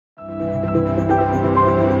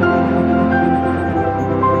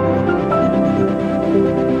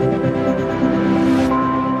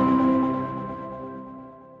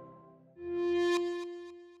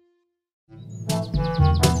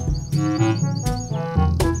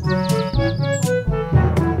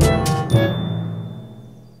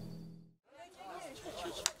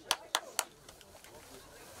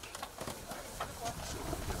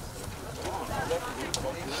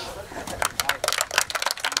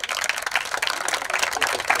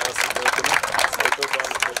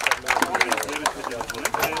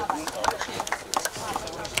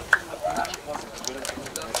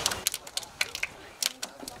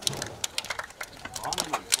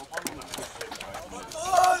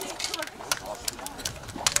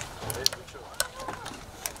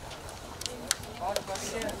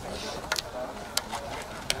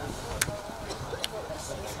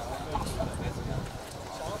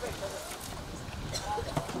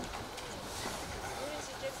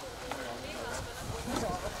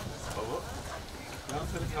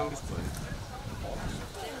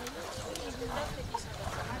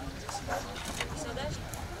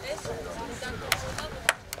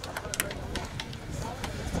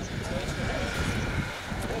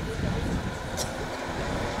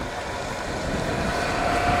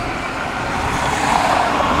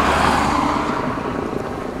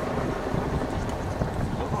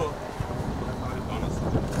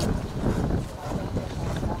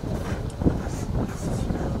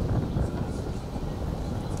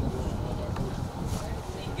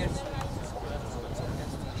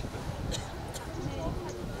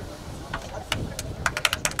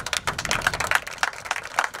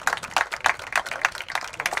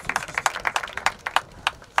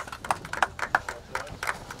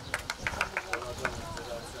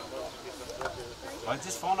Բայց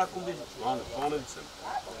ես ֆան ակումբի ֆանելցեմ։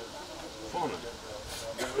 Ֆանը։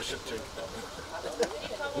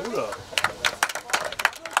 Ուրա։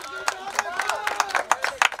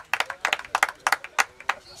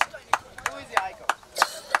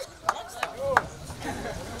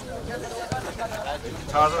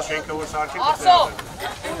 Թազա շենքը որ սարքեք։ Արսո։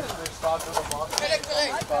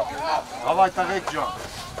 Հավայ տղեկ ջան։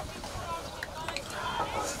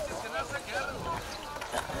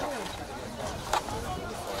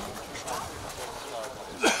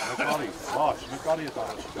 Նկարի է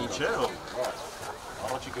տարաչի։ Ինչ է հո։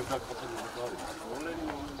 Առաջի գնդակ պտել նկարի։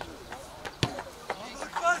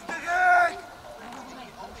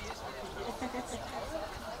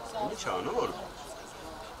 Ինչ անոր։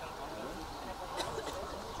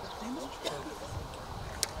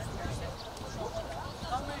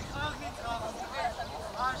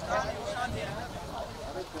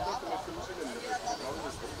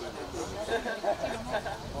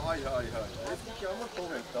 Ay ay ay. Eski ama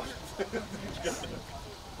tohumda.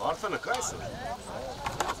 Varsana kaysın.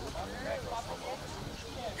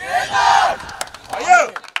 Geghard!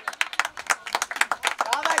 Hayır!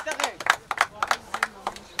 Davay tabii.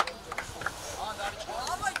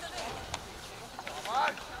 Davay tabii.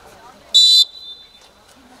 Davay.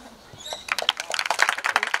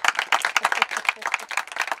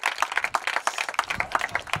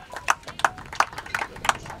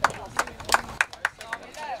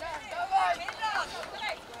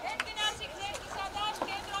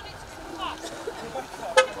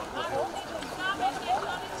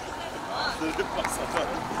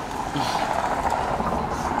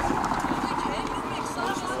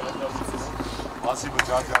 Спасибо,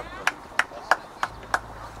 дядя.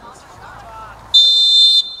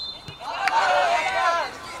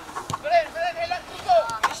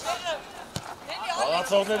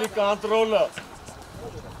 Молодцовների կոնտրոլը։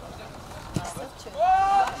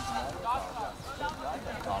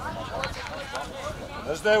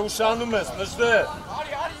 Նժդե ուշանում ես, նժդե։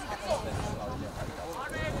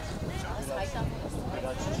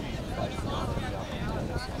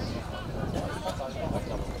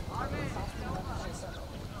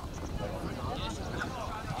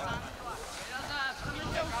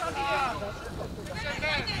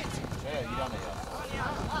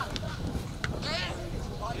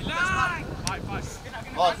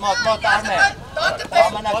 Մոտ արմեն,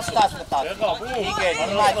 ամանակ ստաս մտած, Vigen,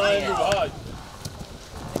 նիմայք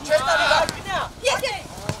Չես տարի լարկինա,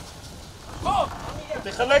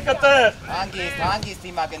 Դի խլեք ըտեղ Հանգիստ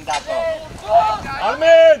իմա գնդակով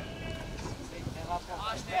Արմեն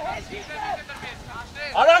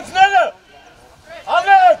Արանքները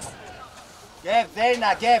Արանք Գև,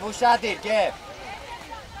 ձերնա, գև, ուշադիր, գև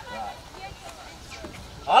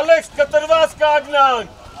Ալեքս կտրված կագնանք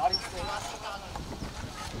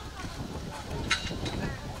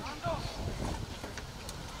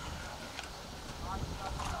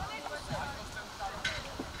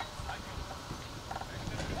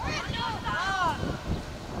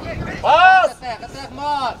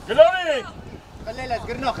ես,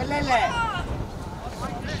 գրնո, խլել է։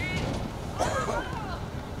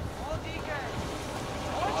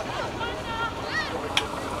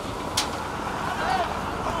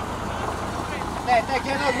 Դե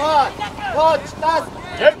կենոր մոտ, ոչ, տաս։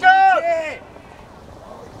 Երկար։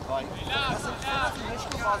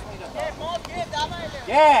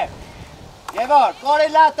 Եվ, Եվոր,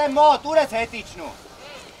 կորելատ է մոտ, ուր ես հետ իջնում։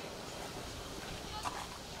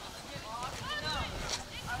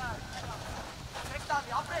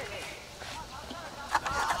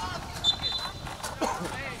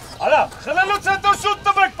 Արա, խլելուց հետո շուտ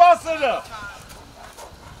տվեք պասերը։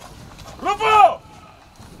 Ռուբո,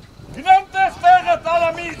 գնամ տեղը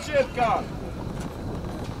տալամիր չերկան։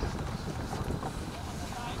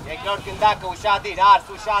 Երկրորդ գնդակը ուշադիր, արս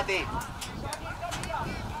ուշադիր։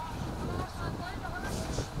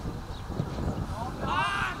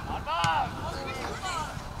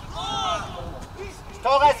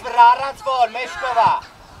 Թող ես վրա առանց որ, մեշկովա։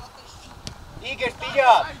 Իգր,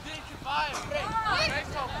 տիրյոտ։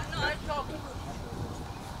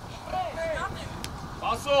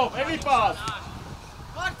 Պասով, էլի պաս։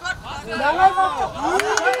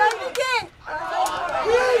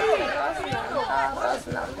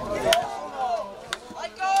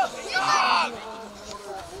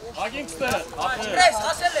 Ագինքստեր,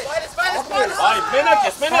 այ, մենակ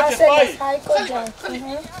ես, բայ։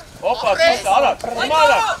 Հոպա, ճիշտ, արա,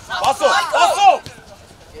 իմարա, պասով, պասով։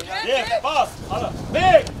 Եվ, պաս, արա,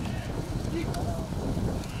 մեկ։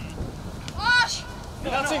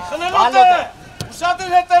 Գնացինք, խնելուտ է,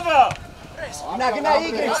 ուշադիր հետևը։ Գնա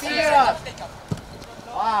իգր, տիրյոտ։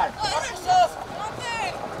 Վար։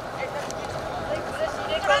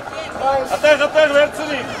 Ատեղ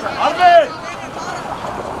վերցրի, արվեր։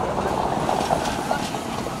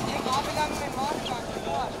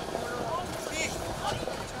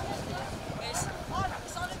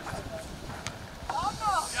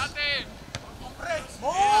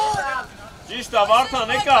 Ճիշտ է, Վարդան,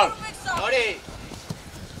 եկար։ Նորի։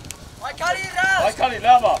 Բայքարի,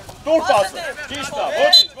 լավա, տուր պասը, ճիշտ է,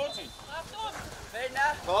 ոչինչ։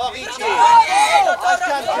 Թող իջի։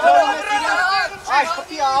 Աշկան, այս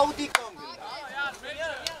պտի աուդի կոմ գնա։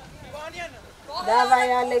 Դավայ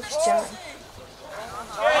Ալեքս ջան։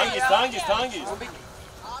 Հանգիստ։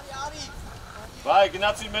 Բայ,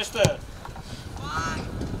 գնացի մեջտեղ։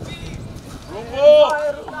 Ռուբո։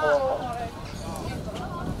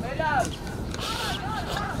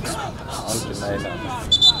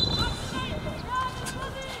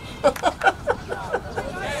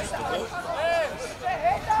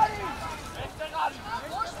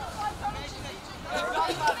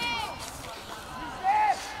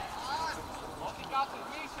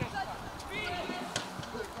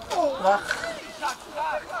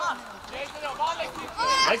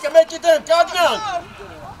 Մեկի դեմ, կագնան։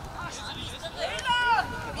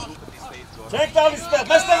 Չեք տալիս տեղ,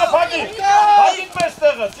 մեզ տեղը պագին մեզ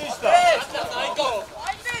տեղը, ճիշտ է։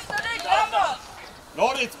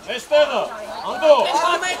 Նորից, մեզ տեղը, անդո։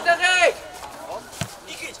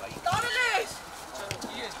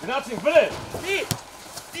 Գնացինք վրեր։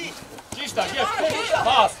 Ճիշտ է, և,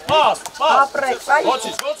 պաս։ Ապրեք, բայ։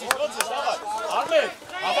 Ոչինչ, դավայ, արմեն,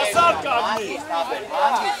 հավասար կագնի։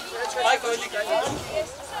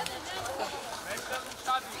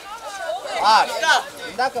 Ար,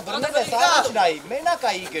 գնդակը բրնել ես առաջ նայի, մենակ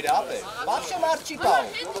է իգրը, ապե, բավշե մարդ չի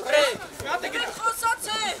կաղու։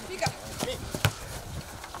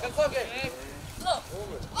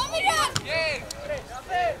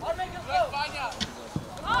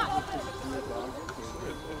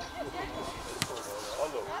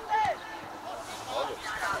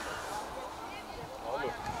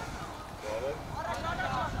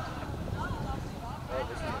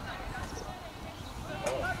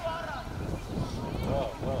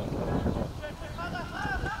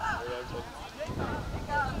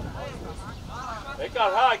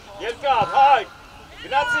 Երկար, հայք,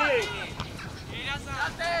 գնացինք։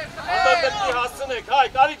 Անդո դեպքի հասցնեք,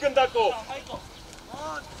 հայք, արի գնդակով։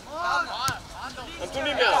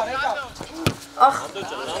 Ընդունի միա։ Անդո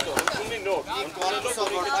ճան, ընդունի նոր։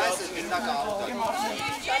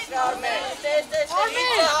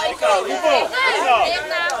 Եկա,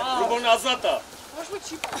 Ռուբոն ազատա։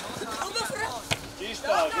 Ճիշտ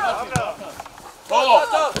է, գնացինք։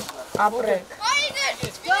 Ապրեք։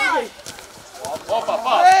 Հոպա,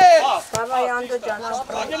 պաս։ Դավայ Անդո ջան,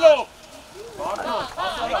 ապրեք։ Ագելով։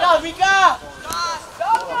 Վիկա։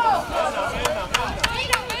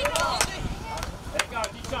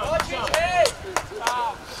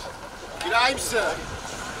 Գրայմսը։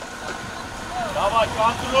 Դավայ,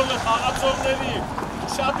 կանտրոլը խաղացողների,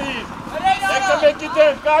 ուշադիր։ Եկը մեկի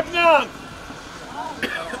դեմ, կագնան։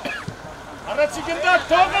 Առաջի գնդակ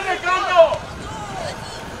թողն է կանո։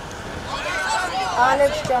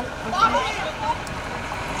 Ալեքս ջան։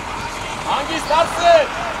 Հանգիստ հարցրել։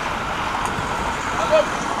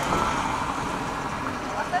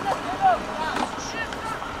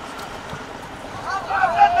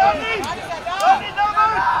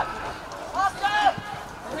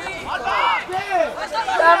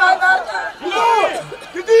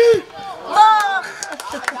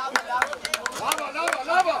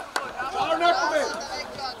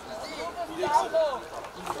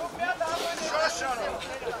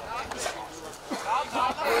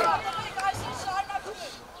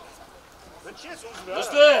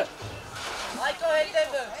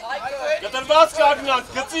 Կտրված կագնանք,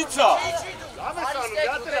 գծիցա։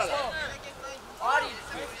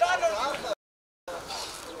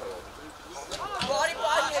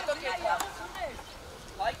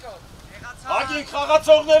 Փագին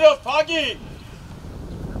խաղացողներով, փագին։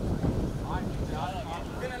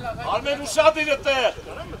 Արմեն ուշադիր է տեղ։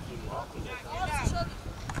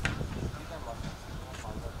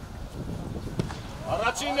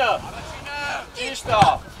 Առաջինը, ճիշտ է,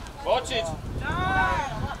 ոչինչ։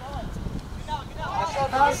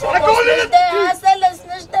 Ասել ես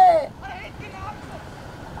նշտե։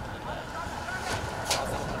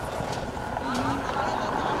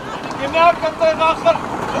 Գնանք ընտեղ ախր,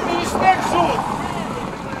 գնիշնեք շուտ։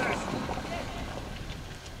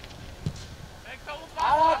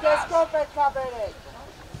 Արա դեսկով պետքա բերեք։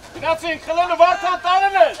 Գնացինք, խլենը վարդան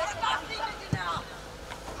տարել են։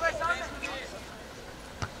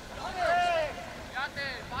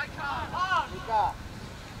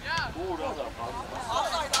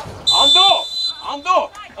 Անդո,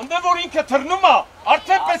 ընդ որ ինքը թռնում է,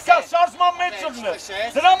 արդեն պետք է շարժման մեջ լինել։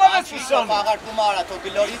 Դրա համար ես ուշանում։ Խաղարկումը արա, թող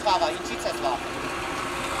գլորի խաղա, ինչից ես վախ։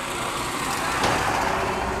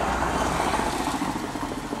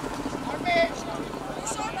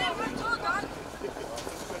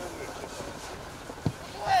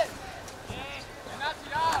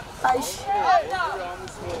 Այշ։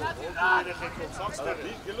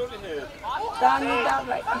 Դանի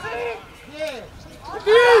դավայ։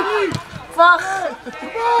 Վախ։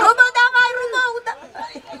 Ռոբո դավայ, ռոբո ուտա։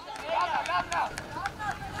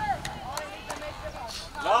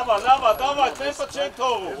 Լավա, դավայ, տեմպը չեն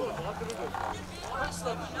թողում։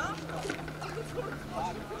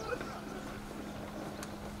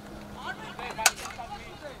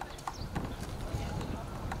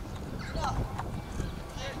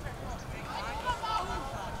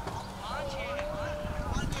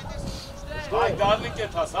 Այ գարնիկ է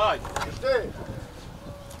թաս, այ։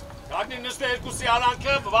 Կագնի նշտ է երկուսի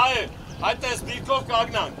արանքը, վայ է, այդ ես բիրկով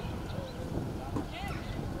կագնանք։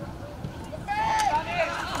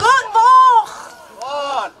 Գոն ող։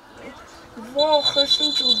 Ոն։ Ողը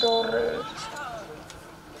շինչ ու դորեց։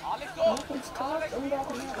 Խպետ չկա է,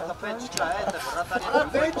 վրատանի։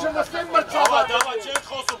 Դեն չնստեն մրճավա, դավա, չենք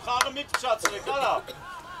խոսում, խաղը մի փչացրեք, արա։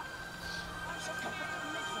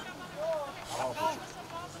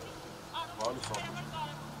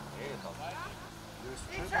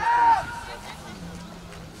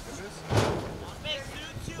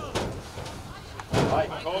 Այ,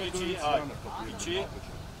 կողիչի, այ, իչի,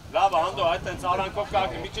 լավը, հանդո, այդ են ծարանքով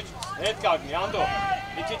կագնի, մի քիչ հետ կագնի, հանդո,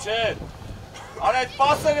 մի քիչ հետ, արա այդ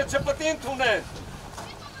պասերը չպտին թունեն,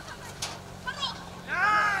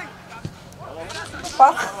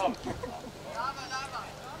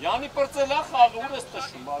 Յանի պրծել է խաղը, ուր ես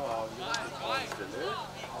տշում, բարա,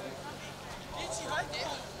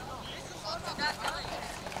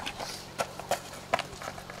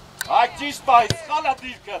 այ ճիշտ պահից, խալա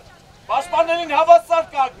դիրկը, պաշպաներին հավասար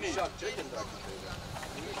կագնի։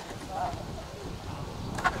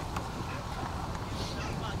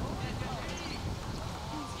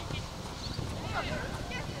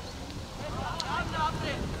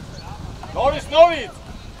 Նորից։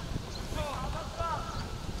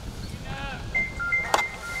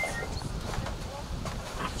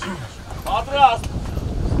 Պատրաստ։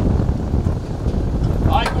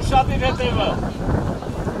 Այ կուշատիր հետևը։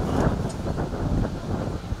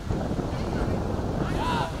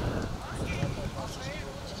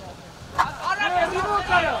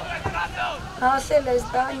 Ասել ես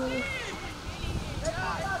Դանի։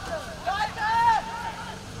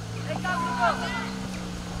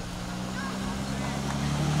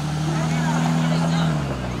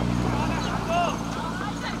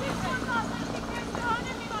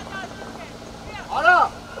 Արա,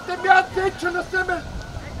 դե մի հատ դեք չնստեմ ես։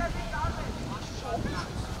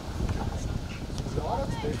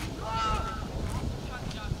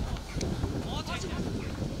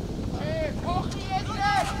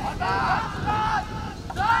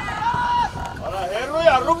 Արա,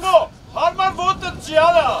 հերույա, ռումբո, հարմար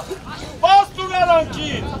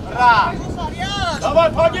Ուրա։ Դավայ,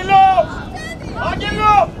 փագելով։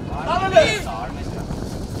 Փագելով։ Տալել է։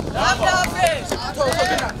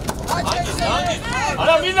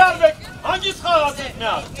 Արա մի լարվեք, հանգիստ խաղացեք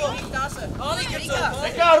միակ։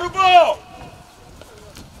 Եկա ռուբո։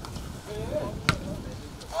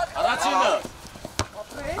 Առաջինը։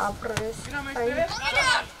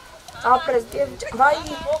 Ապրես,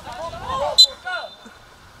 վայի։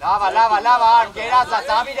 Լավա, գերազա,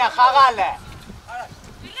 ծամիրը խաղալ է։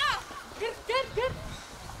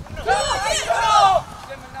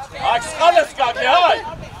 Ակ սխալ ես կակի, հայ։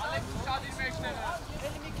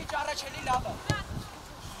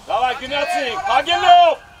 Դավայ, գնացինք,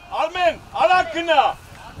 հագելով, Արմեն, արակ գնա,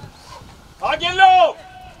 հագելով։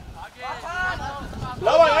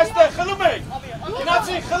 Դավայ, այստեղ խլում եք,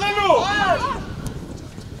 գնացինք խլելու։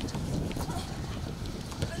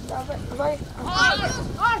 Վայ։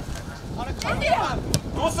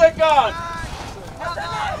 Դուս եկան։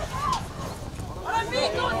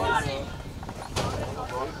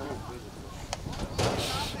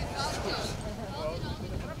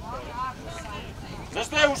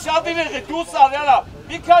 Նշտե ուշադիր եղի, դուս արյալա,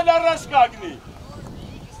 մի քայլ առաջ կագնի։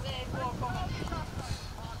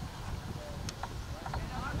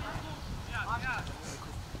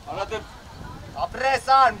 Ապրես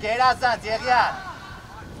արմ, գերազանց, Եղյան։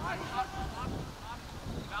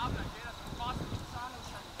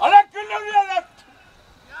 Արակ գնովի արակ։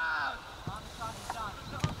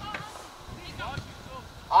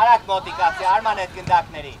 Արակ մոտիկացի, արման էտ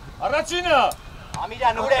գնդակների։ Առաջինը։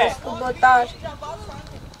 Ամիրան ուր է։ Ուբոտար։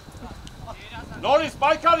 Նորիս,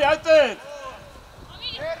 պայքարի այդ էտ։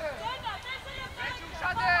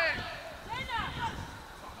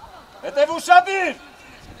 Հետև ուշադիր։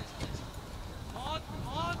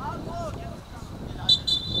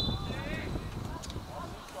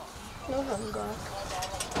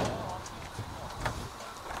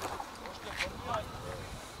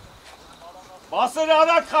 Մասերը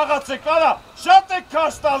արակ խաղացեք, արա, շատ եք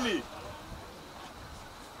քաշ տալի։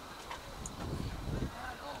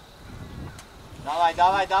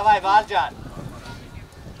 Դավայ, Վալջան։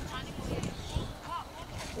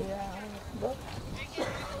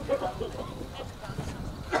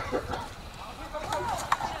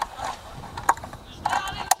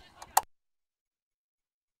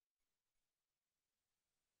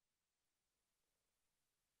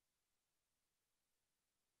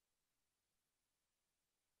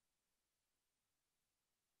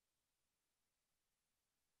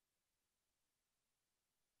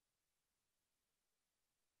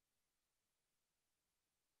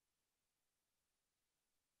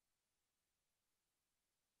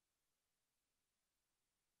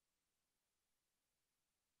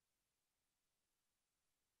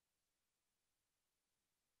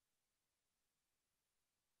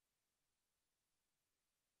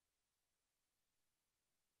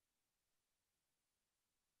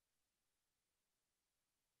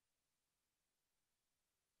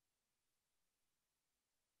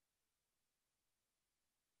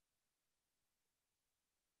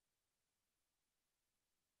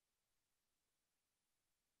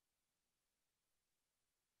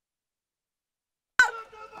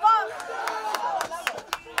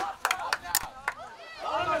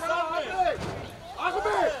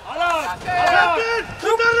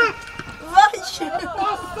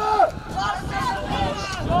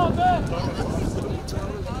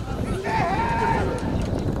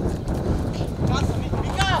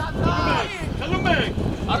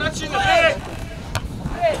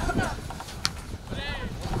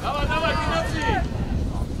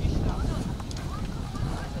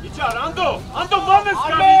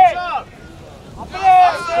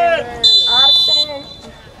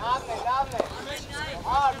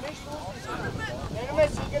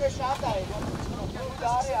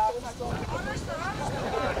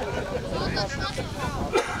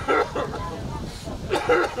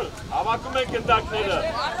 Հավաքում են գնդակները։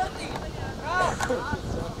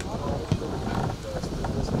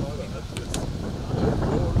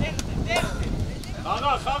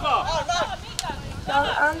 Խաղա։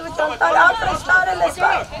 Անդուճան տար, ապրես տարել ես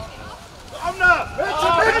վայ։ Ամնա,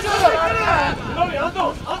 գլորի,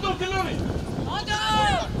 անդո, գլորի։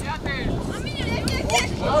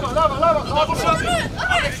 Լավա,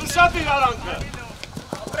 սուշատիր արանքը։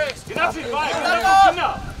 Գնացիր, վայ, գնա։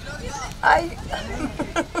 Այ։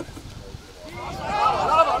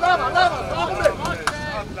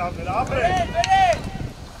 Լավ,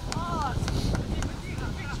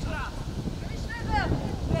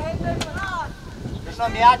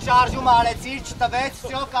 Միակ շարժում արեցիր, չտվեց,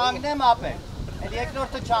 սյո կանգնեմ ապել, էլ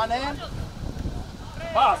երկնորդը չանեմ։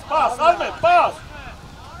 Պաս, Արմեն, պաս։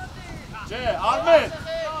 Չէ, Արմեն,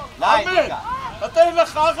 Արմեն, տտերվը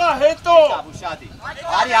խաղա հետո։ Ուշադի։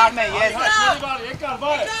 Արի Արմեն, ես։ Եկար,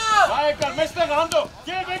 վայ եկար, մեջտեղ հանդո,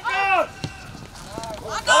 գև եկար։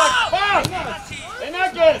 Պար,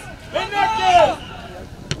 մենակ ես, մենակ ես։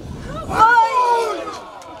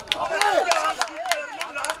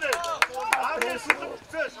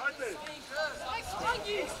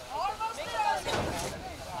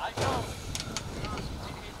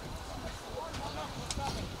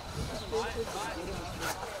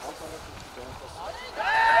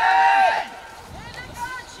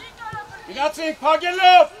 Գնացինք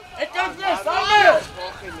փագելով, եկանք ներս, Արմեն։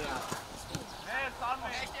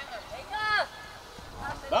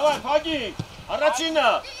 Դավայ, փագինք, առաջինը։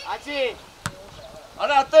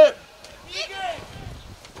 Արա տեպ։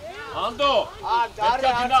 Անդո,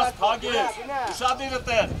 պետքա գնաս փագես, ուշադիրը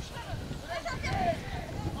տեղ։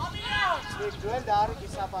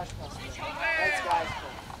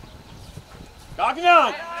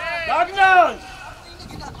 Կագնանք, կագնանք։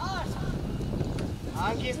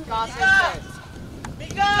 Հանգիստ կասես ես։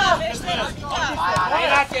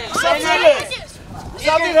 Ուշադիր ես։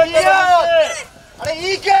 Ուշադիր հետևանք ես։ Արա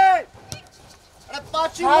Իգեն։ Արա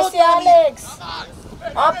պաչի մոտ։ Հասի Ալեքս։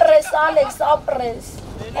 Ապրես Ալեքս, ապրես։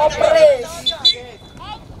 Ապրես։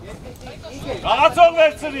 Կաղացող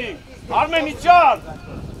վերցրինք, Արմեն իջան։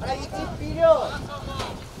 Արա իցի պիրոտ։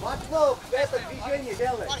 Մաչնով, վեպը Վիգենի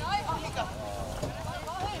դել է։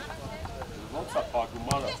 Ոնց է պագում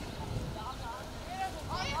արա։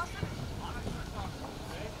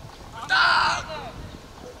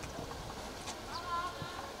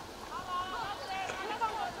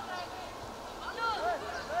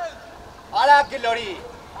 Արա գլորի։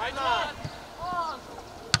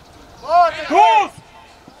 Դուս!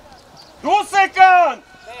 Դուս եկան!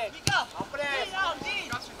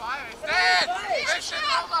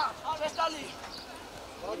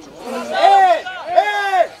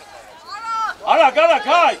 Արակ, արակ,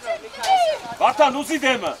 հայց! Վարդան, ուսի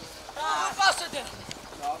դեմը!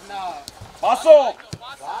 Պասող!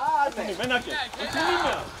 Մենակ է,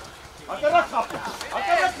 ընդունիմը! Ակարակ խապի,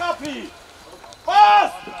 ակարակ խապի!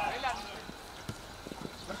 Պաս!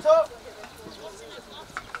 Մրցո!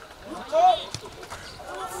 Մրցո!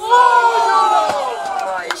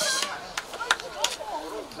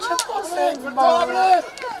 Չպասենք բավրես!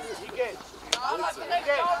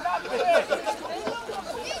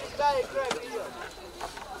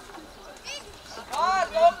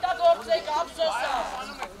 ՕԳՏԱԳՈՐԾՄԱՆ ափսոսա։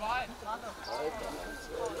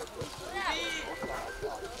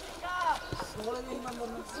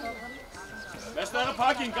 Մեջտեղը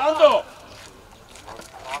փակին, կանդո։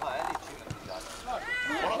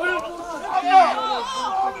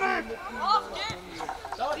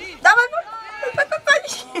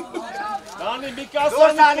 Դանի մի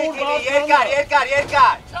կասանի տուր երկար։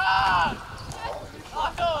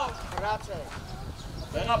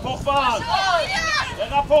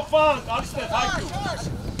 Տեղափոխվան, կարիստետ հայկյու։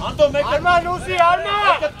 Անդո մեկը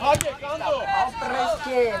փակ եք, անդո։ Ապրես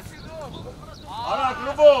կեզ։ Արակ,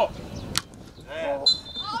 լուբո։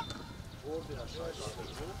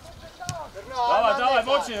 Դավայ,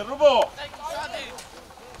 ոչի, լուբո։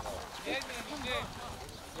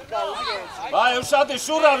 Վայ, ուշատի,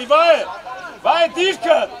 շուր արի, վայ,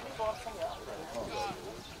 դիրքը։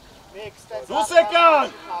 Դուս եկան։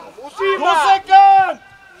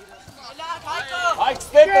 Հայք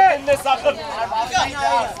ստեպը տնես ախր։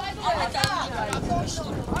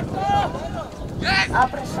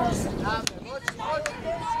 Ապրես ասը։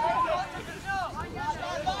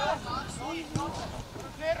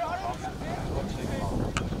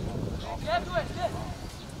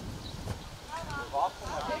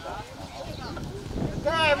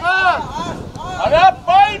 Արա,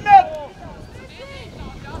 բայմը։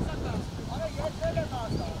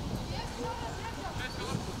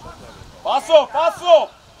 Պասով։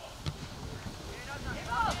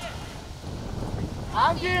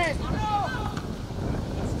 Հանգիստ։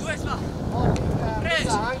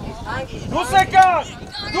 Դուս եկան,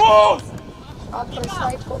 դուս։ Ապրես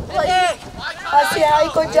հայկո, հասի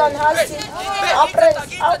հայկո ջան, հասի,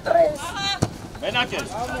 ապրես։ Մենակ ես։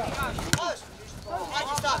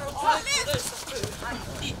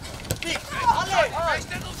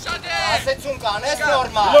 Ասեցում կանես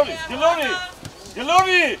նորմալ։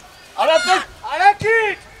 Գլորի, արատեք։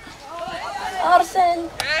 Արակիտ։ Արսեն։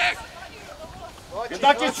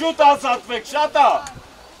 Գնդակից շուտ ազատվեք, շատա։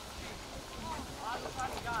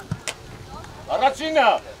 Առաջինը։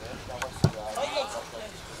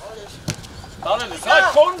 Տանեն ես, հայ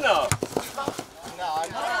կոննա։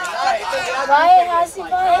 Վայ, հասի,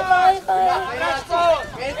 վայ։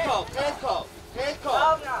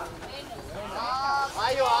 Պետքով։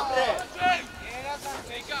 Այո, ապրե։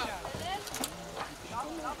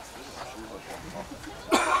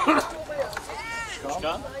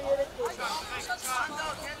 Şkan?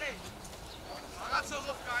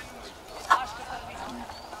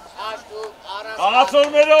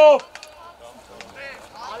 Kalasormerov!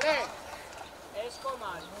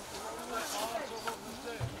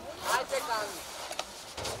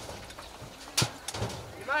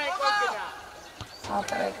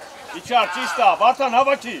 İçer, çista, Vartan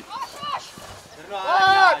havaki.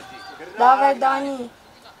 Vardanyan.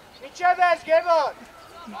 Miçeves, Geghard.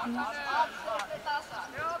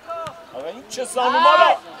 Aga ince sa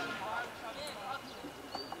numara.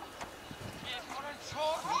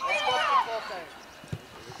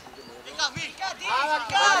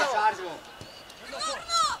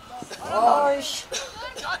 Oy.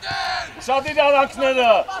 Şadir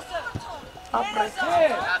arankları. Apres.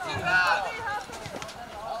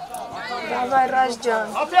 Davay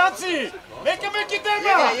Razcan. Afiyansi. Meki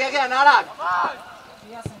deme. Geghard, narak.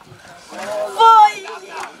 Vay.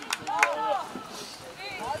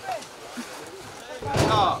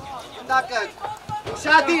 Dakika.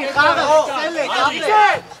 Şadir, kahve, selle,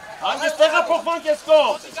 kahve. Hangi tega pokman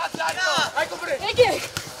kesko? Peki.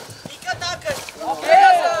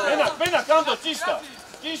 Benak, Kando, çista.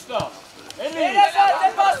 Eli.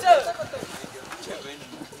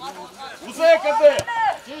 Uzaya kate.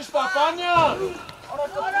 Çista, Panya.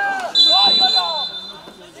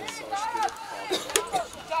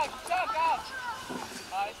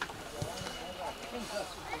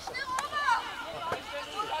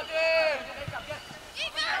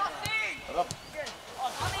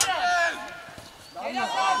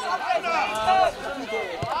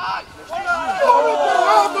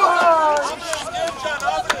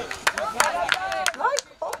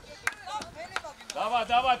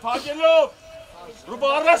 Давай, Пагелов!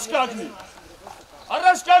 Руба араш кагни!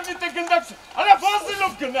 Араш кагни те гындак! Ара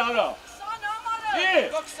Фазилов гны ара!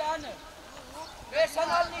 И!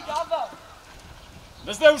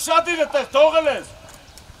 Бізде ушадир ете, тогыл ես!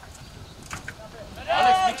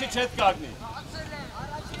 Алекс, մի քիչ հետ կագնի!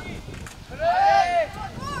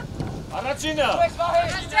 Առաջինը!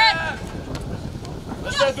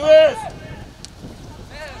 Біздե դու ես!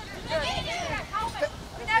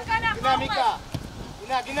 Dinamika.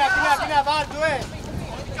 Gina, var, due.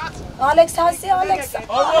 Alex hasi Alex.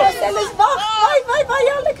 Alex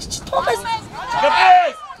vay Alex çıkmaz.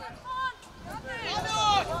 Kapes!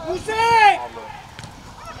 Musik!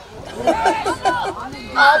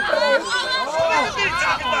 Apres.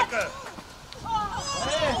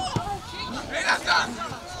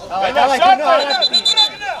 Давай, Eskan bakayım.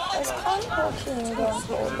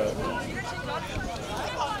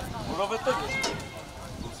 Burovete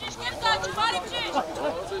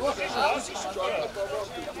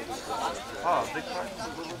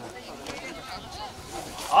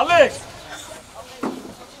Alex!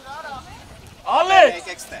 Alex!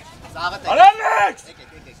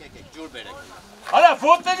 Ջուր բերեք։ Արա,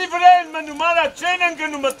 ոտերի վրա են մնում, արա, չեն են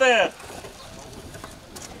գնում ըտեղ։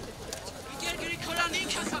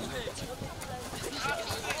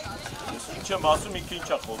 Ինչ եմ ասում, ինքը ինչ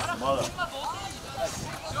է խոսում, արա։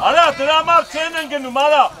 Արա, դրա համար չեն են գնում,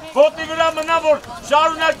 արա, ոտի վրա մնա, որ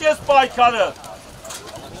շարունակես պայքարը։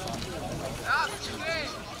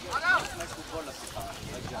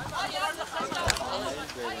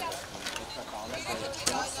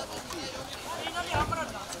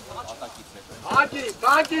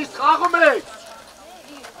 Բանկից խաղում եք։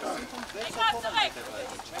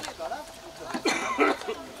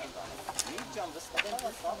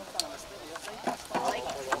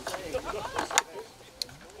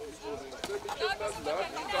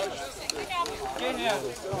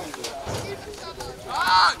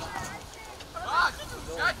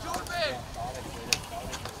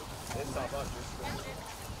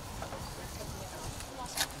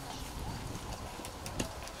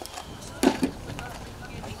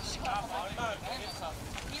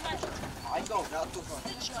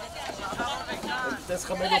 Դες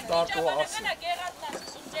խմելով տարտու ասի։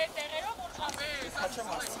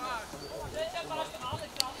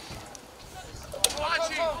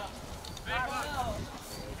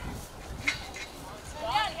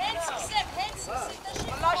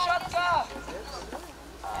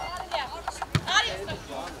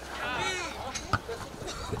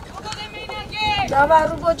 Давай,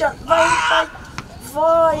 Рубоджан,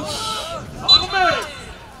 вай.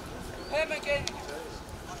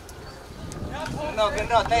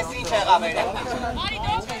 Գնո, տես ինչ եղավ էր։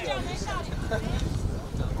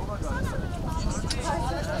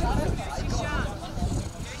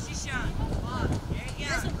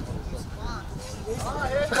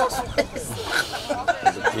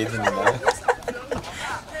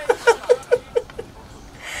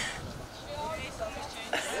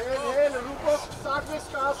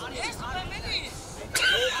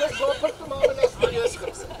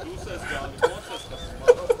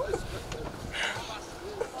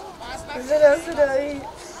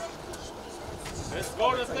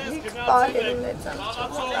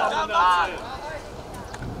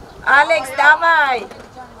 Alex, давай.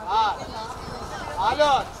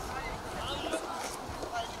 Ալո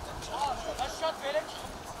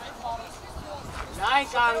Նայն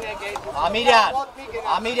կանգնեք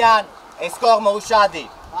Ամիրյան, այս կողմը ուշադի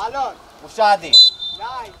Ուշադի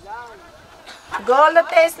Գոլը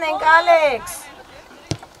տեսնենք, Ալեքս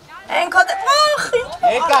Ենք հոտ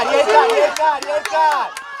Երկար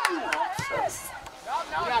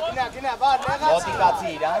Գնա, բար, նեղացի Մոտիկացի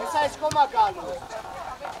իրան Հեսա այս կոմա կալու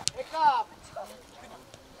Եկապ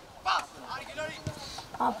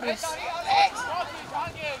Ապրես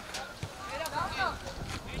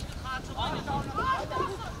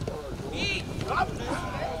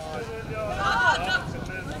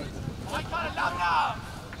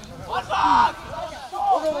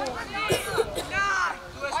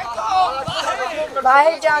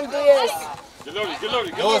Վահե ջան դու ես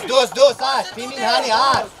Դոս, աշ, թիմին հանի,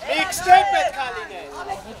 աշ Միքստեյ պետք է լինել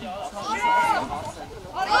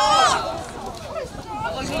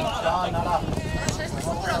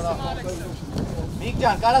Միք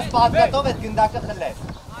ջան, կարաս պատկատով էդ գնդակը խլես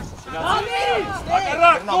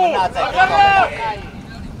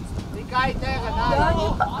Միքայի տեղը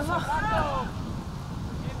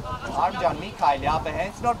Արմ ջան, մի քայլի, ապե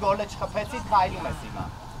հենց նոր գոլը չխփեցիդ քայլում ես հիմա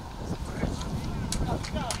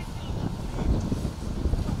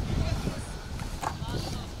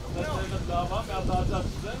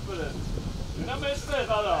Գնա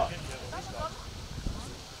մեջտեղ արա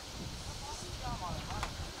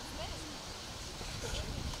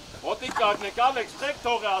Ոտիկ կագնեք, Ալեքս, չեք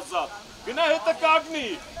թող է ազատ Գնա հետը կագնի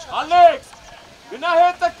Ալեքս, գնա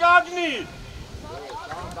հետը կագնի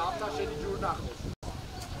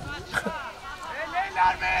Էլել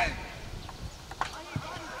արմեն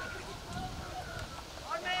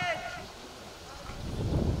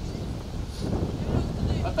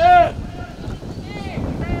Ատեր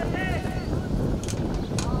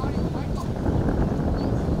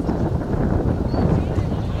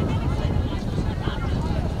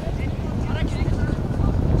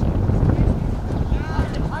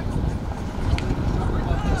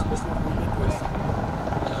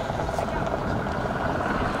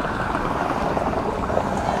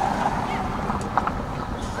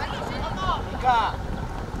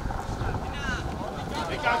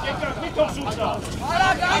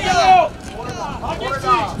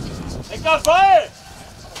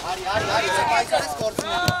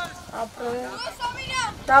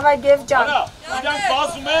Давай, Գևջան Իրանք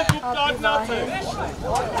բազում են դուք կագնած են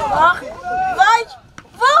Վախ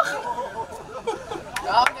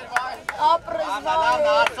Ապրես վայ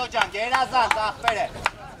Արսո ջան, գերազանց, աղբեր է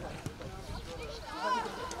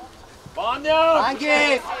Բանյան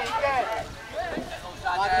Անգիս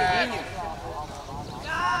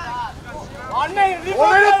Արմեն,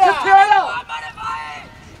 ռիպորտը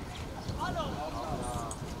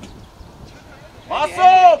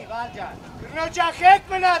Մասով Գրնոջան խեք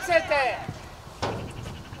մնացետ է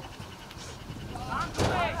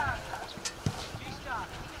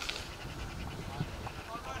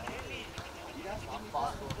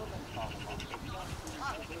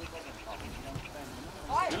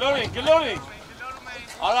Գլորին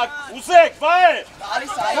Արակ, ուսեք, վայ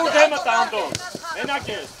Ու դեմը տանդոն Մենակ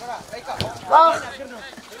ես Վախ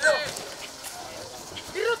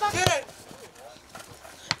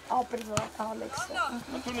Ապրի վախ, Ալեքսը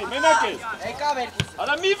Ընդունի, մենակ ես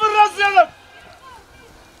Արա մի վրազյալը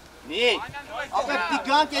Մի, ապե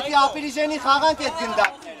պտիկանք եթի ապիրիժենի խաղանք ետ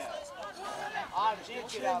գնդակները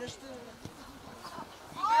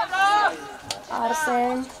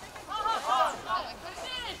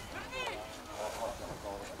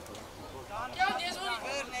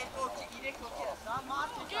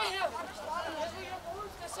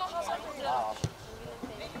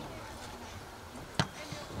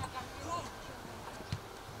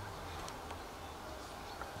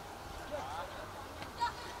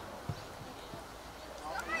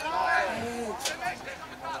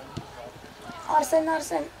Արսեն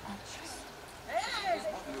Արսեն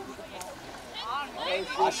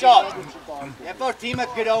Աշոտ, երբ որ թիմը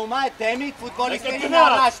գրոում է, դեմիք ֆուտբոլիստերին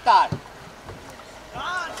առաջ տար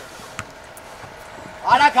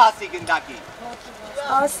Արագ հասի գնդակի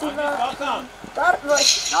Հասի վախ Տարվաշ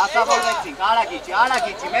Դասավորվեցինք,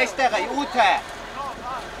 արագիչի, մեջտեղ է, 8 է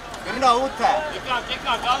Գրնո 8 է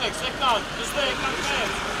Եկանք, Ալեքս, եկանք, դստե եկանք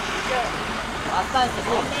մեզ Աստան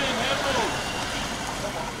զգում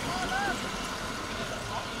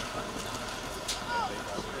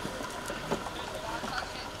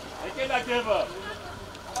Եկել ակևը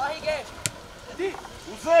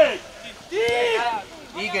Ուզեք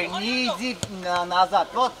Игорь, не иди назад,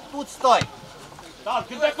 вот тут стой Տալ,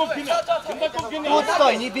 գնդակով գինը, գնդակով գինը։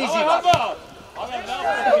 Ուստոյ, նի բիժի վար։ Արա լավ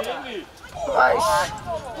գինի։ Վայ։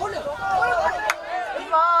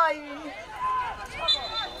 Վայ։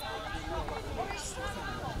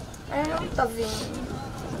 Այո, տավին։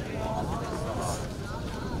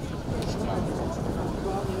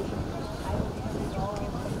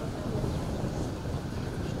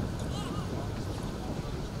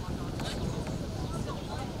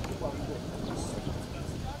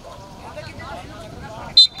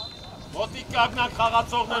 Մոտիկ կագնակ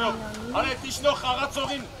խաղացողներով, արետ իշնող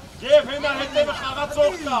խաղացողին և հենա հետևը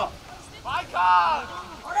խաղացող կա։ Բայկար!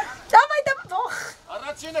 Դավայ դավող։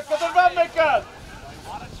 Առաջինը կդրվան մեկըտ։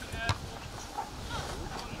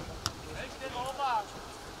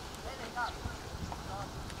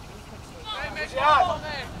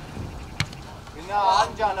 Գնա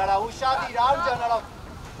անջան արա, ուշադիր անջան արա։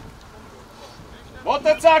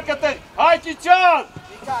 Մոտեցա կտեր, Հայկի ճան։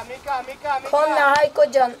 Միկա։ Քոննա Հայկո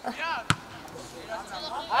ջան։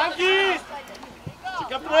 Անգիս,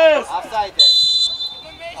 չկպրես։ Ավսայդ է։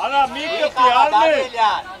 Արա մի կպի, արմեք։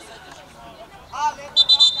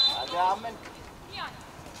 Ադե ամեն։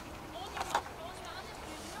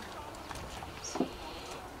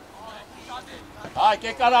 Հայք,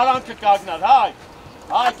 եկար արանքը կագնար, հայք։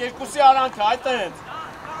 Հայք, երկուսի արանքը, այդ ենք։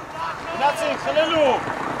 Գնացին, խլելու։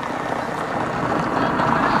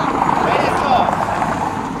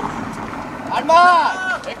 Արման։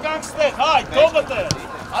 Եկանք ստեղ, հայք, դողըտ է։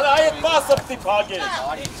 Արա այդ մասը պտի պագեր։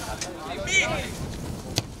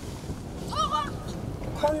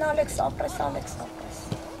 Քոննա Ալեքս, ապրես։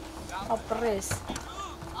 Ապրես։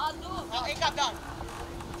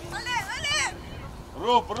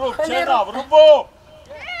 Ռուպ, չերավ, ռուպով։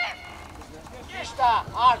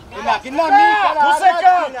 Գնա միկա։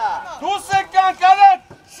 Դուս եկանք, արդ,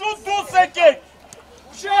 շուտ դուս եկեք։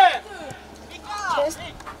 Ուշե։ Չես։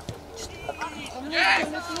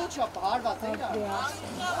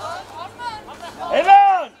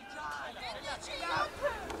 Էլան։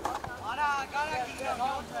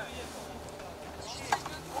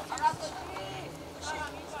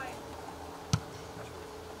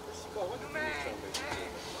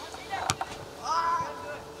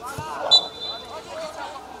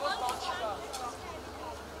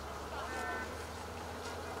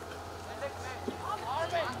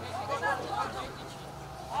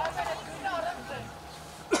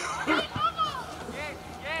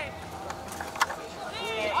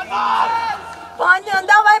 Պանյան,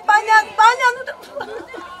 դավայ, պանյան։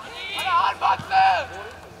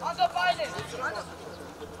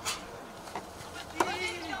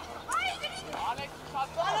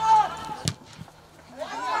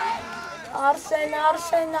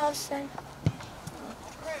 Արսեն։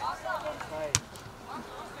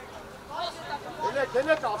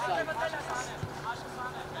 Դենեք ավսայդ։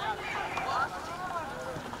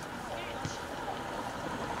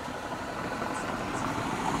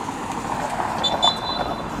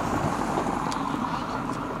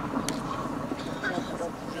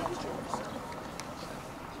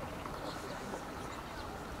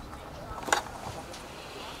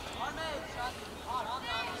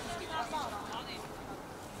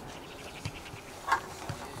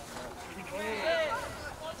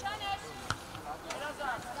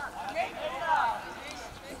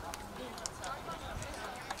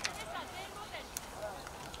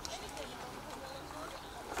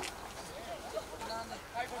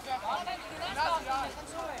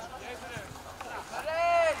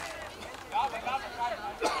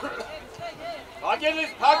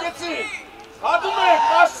 Հագեցի, հագում եք,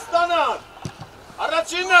 կաշ ստանան,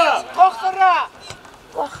 առաջինը, Թողտրա։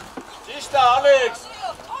 ճիշտ է, Ալեքս,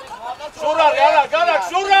 շուրարի, արագ,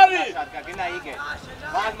 շուրարի, Գնա իգե,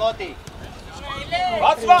 վան մոտի։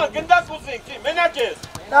 բացվան, գնդակ ուզինք, մենակ ես,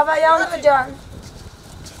 Դավայ Անկը ջան։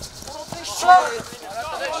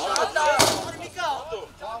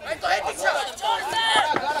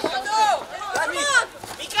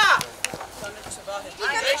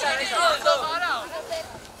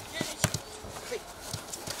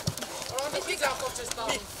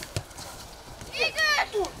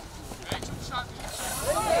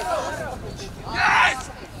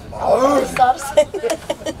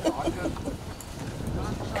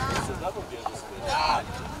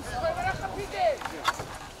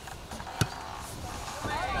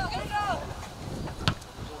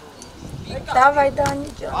 Давай,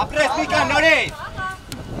 Данечка. Ապրես միկա նորից։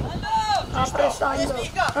 Ապրես Անդո։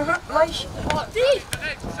 Վայ։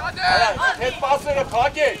 հետ պասերը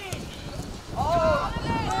փագեք,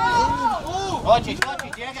 Ոչինչ,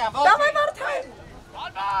 Geghard, Давай, Վարդան։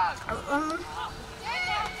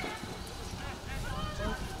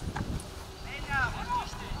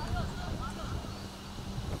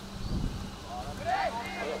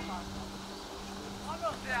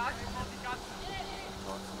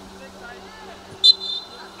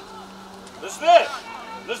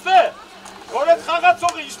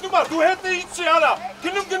 Ալսումա, դու հետը ինչ չի արա,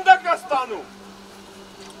 գնում գնդակ ես տանում։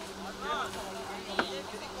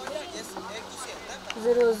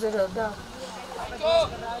 0-0, դա։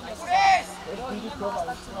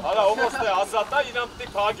 Արա, ոմոս թե ազատա, իրան պտի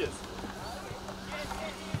պագես։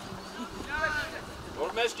 Որ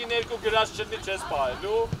մեջքին երկու գրած չրնի չես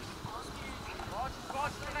պահելու։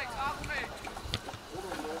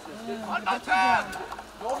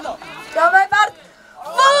 Դավայ բարդ,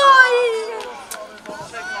 ոյ!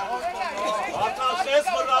 Արդան խես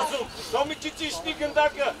մրազում, դո մի քիչ իշնի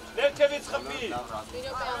գնդակը, ներքևից խմբի։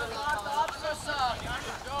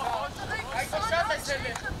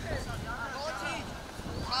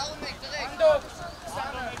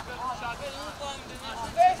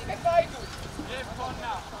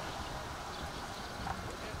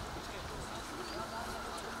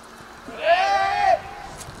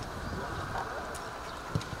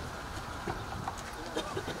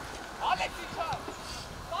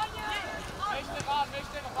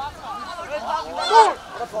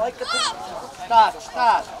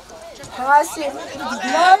 Start. Հասի,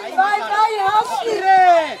 վայ, հասի։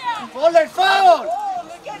 Voller foul.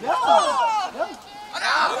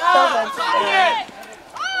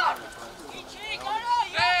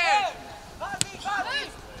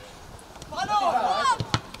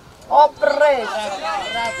 Օպրես։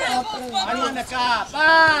 Արմանակա,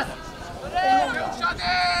 պաս։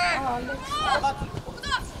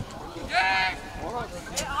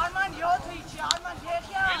 Arman 7 içi, Arman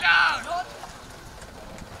Geghard.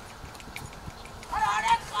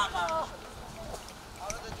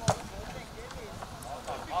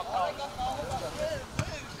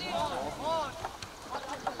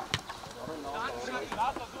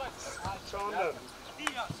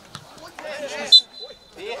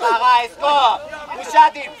 Աղա, այսկո,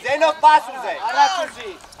 ուշադիր, ձենով պաս ուզե, առաջ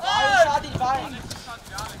ուժի։ Ușadil, vai.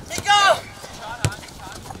 Nico!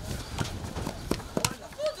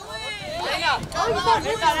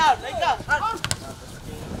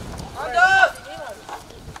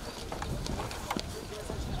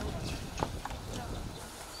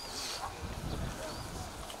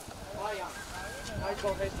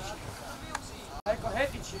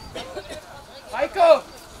 Հայկո։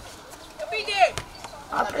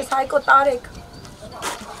 Ապրես Հայկո Տարեկ։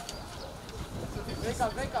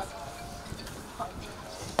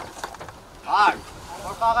 Արկ,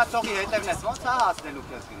 որ խաղացողի հետևն ես, ոնց է հասնելու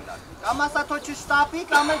քեզ գնդակ։ Կամ ասա թո չշտապի,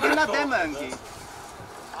 կամ էլ գնա դեմը ընկի։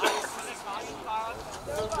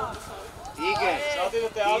 Իգե,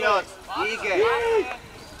 իգե։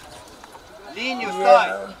 Լինյու,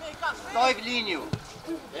 ստոյ в линию։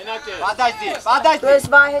 Подожди, подожди։ Դու ես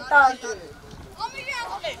վայ հետա։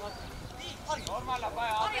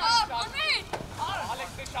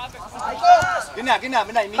 Գնա,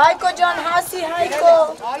 մնայ։ Հայկո ջան, հասի Հայկո։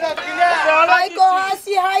 Հայկո,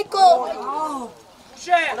 հասի Հայկո։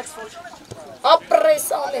 Ապրես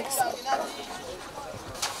Ալեքս։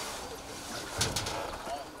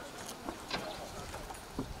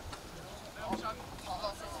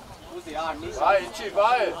 Վայ, ինչի,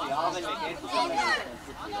 վայ։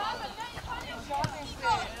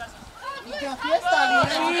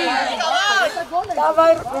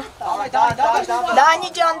 Դավայ, Դանի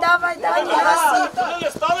ջան, դավայ, Դանի հասի։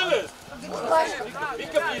 Տանել ես։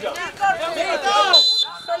 Միկը պիրա։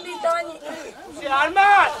 Խլի Դանի։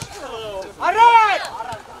 Արման։ Արդ։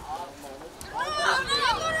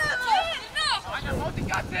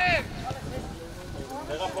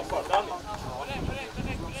 Դեղա փոխար, դանի։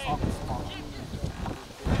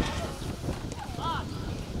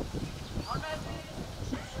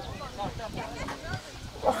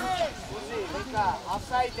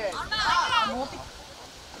 Offside է։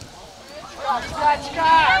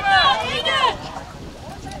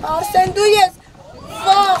 Արսեն դու ես,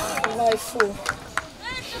 վախ, լայֆու։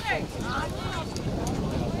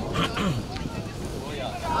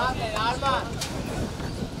 Արման։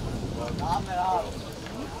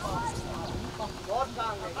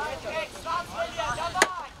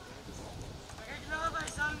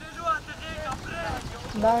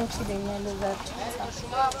 Բան չի դիմելու վերջ։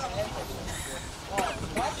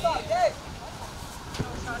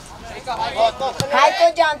 Հայկո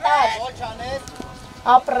ջան, տար։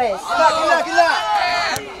 Ապրես։ Գնա։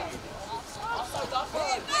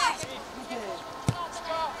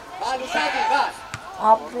 Բալուսադի, բաս։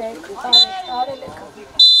 Ապրեք, տարել եք։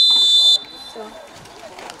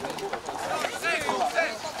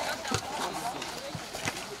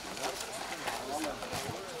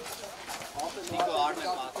 Նիկո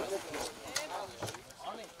արմեն մատը։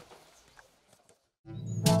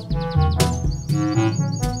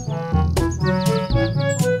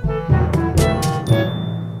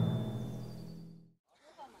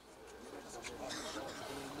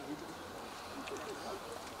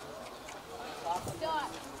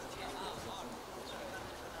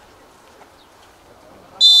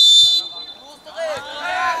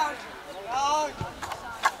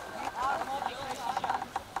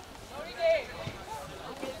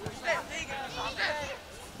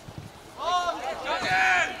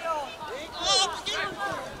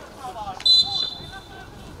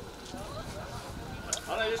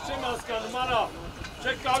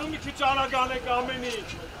 ճարագան եք ամեն ինչ,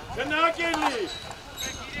 գնակ էլի։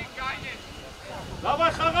 Լավ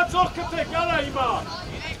այ խաղացող կթեք, արա հիմա։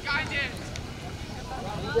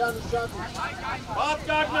 Բատ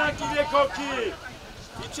կագնանք իրեք հոգի,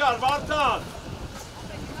 իչար, Վարդան։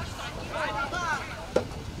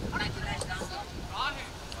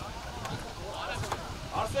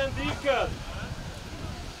 Արսեն դիրկը։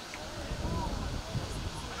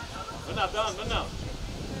 Մնա, դան, մնա։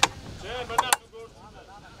 Չէ, մնա դու գործունը։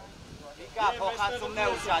 Իկա, փոխացումն է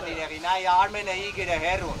ուշադիր եղին, այ Արմենը իգր է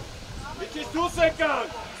հերուն։ Մի քիչ դուս եկանք,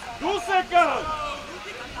 դուս եկանք։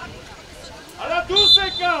 Արա դուս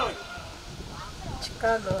եկանք։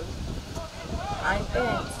 Չկա գոլ։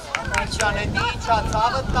 Այնպես։ Իչանետի իչա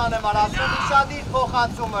ծաղըտ տանեմ արասում ուշադիր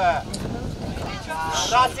փոխացումը։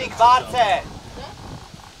 Ռասիկ բարձ է։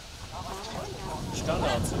 Չկան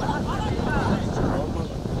ացը։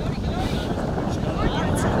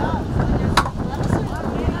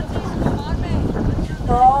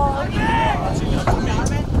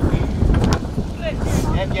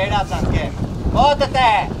 Եվ գերացանք եմ, հոտըտ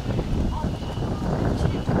է։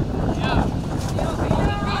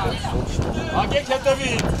 Ագեք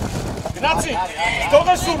հետևից, գնացի, շտող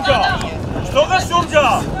է շուր գա, շտող է շուր գա։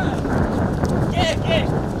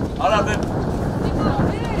 Արա դեպ։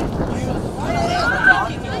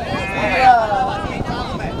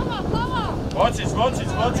 Ոչիչ, ոչիչ,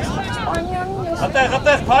 ոչիչ։ Հտեղ,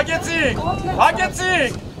 պագեցիք,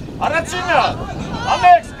 առաջինը,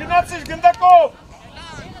 Ալեքս, գնացիր, գնդակով։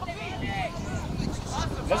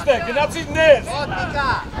 Նստեղ, գնացիր ներս։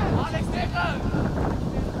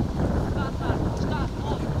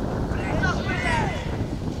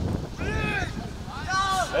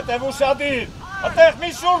 Հետև ուշադիր, հտեղ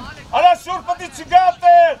մի շուր, արա շուր պտի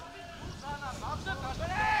չգատեր։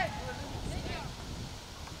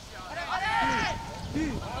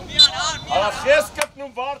 Արա խես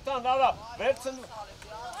կպնում Վարդան, արա, վերցն։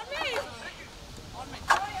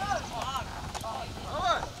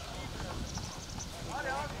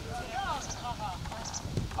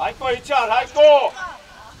 Հայկո, իչար, Հայկո։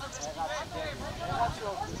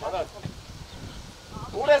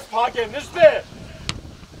 Ուր ես պագեն, նշտեղ։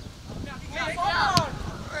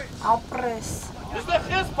 Ապրես։ Նստեղ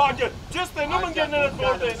ես պագեն, չես տենում ընգերներըտ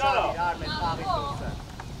որդ են, արա։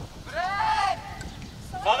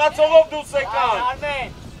 Խաղացողով դուս եկան։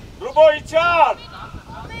 Ռուբո, իչար։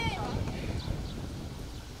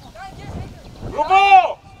 Ռուբո։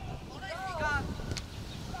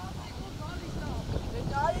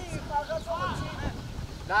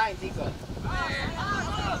 Նայն, դիկո։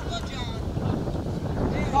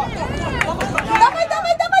 Դավայ,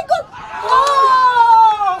 գոլ։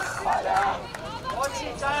 Ոչի,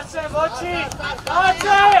 ծարացե, ոչի,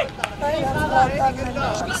 ծարացեք։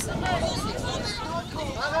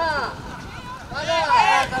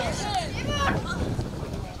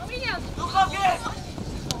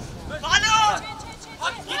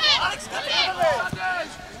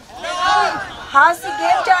 Հասի,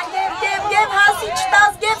 գև ճան, գև, հասի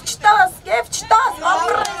չտաս,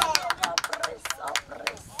 ապրես։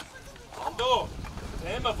 Անդո,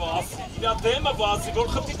 դեմը վասի, իրա դեմը վասի, որ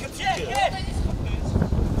խտի կտիկ է։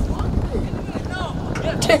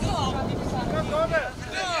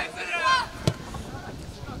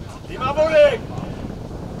 Դիմավորեք։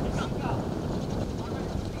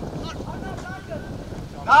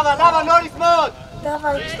 Լավա, նորից մոտ։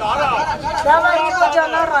 Դավայ, Արա։ Նիկո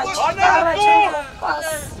ջան, առաջ պաս։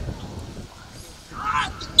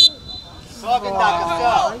 Սոգնդակը,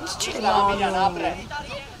 Լավինյան, ապրե։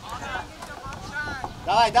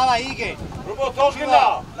 Դավայ, իգեր։ Ռուբո, թող գնա։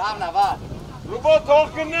 Լավնա, վար։ Ռուբո, թող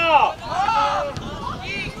գնա։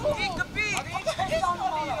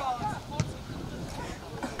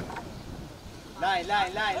 Լայն։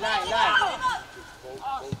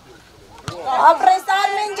 Ապրես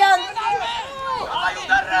Արմեն ջան։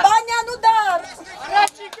 Բանյան ու դար։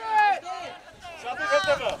 Շատի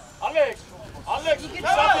հետևը, Ալեքս,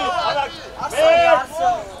 շատի, արակ,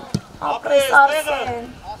 Ապրես Արսեն։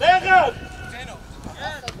 տեղը,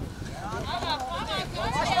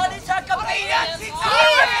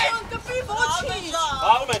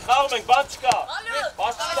 խաղում ենք, բան չկա,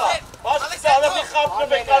 ալեպի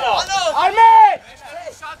խապնում ենք արա, Արմեն,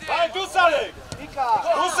 բայ դուս արեք,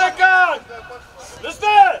 դուս եկանք,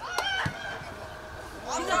 նստեր,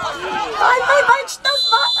 Բայ չտաս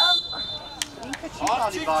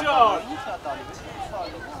Աղջիկ ջան,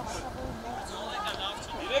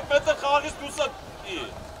 3 մետր խաղից դուսը ի։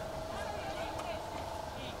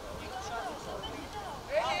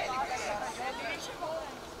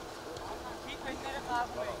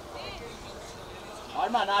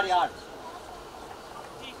 Արման, արի,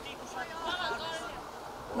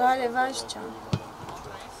 Բարև Աշխան։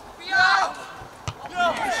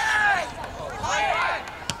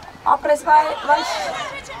 Ապրես վայ։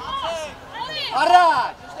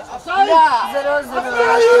 Առաջ։ 0-0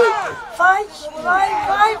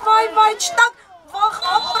 Վայ, չտակ, վախ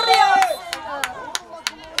ապրյաց։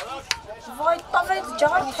 Վայ, տավեց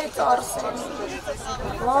ջարդեց Արսեն։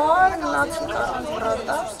 Վայ, նացին կարան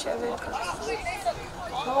վրատար, չէ վերկաց։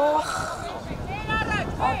 Վախ,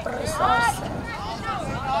 ապրես Արսեն։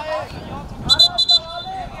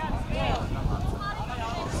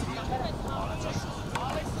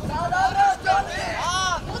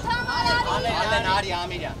 Ալեն արի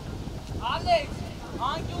ամիրյան։ Ալեքս,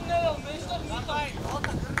 անկյուններով մեջտեղ մի տային։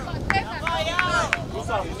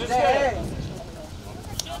 Ուսամ, նշկեր։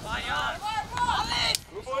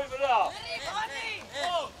 Ռուբոյի վրա։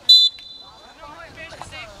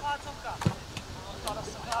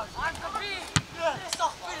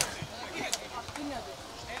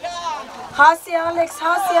 Հասի Ալեքս,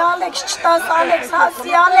 չտաս Ալեքս,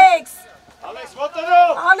 հասի Ալեքս։ Ալեքս,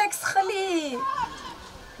 ոտերով։ Ալեքս խլի։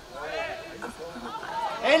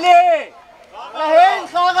 Էլի, հեն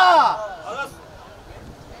խաղա։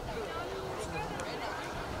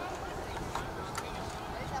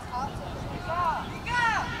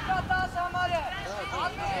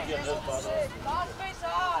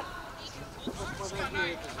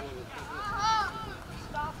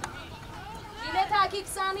 Իլետ հակի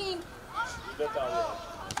 25։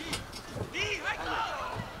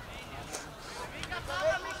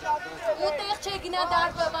 Ուտեղ չէ գնա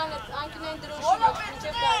դարբավանը, անկին են դրոշի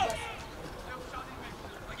մինչև դարբավ։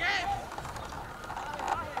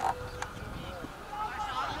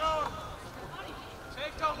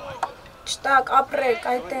 Չտակ, ապրեք,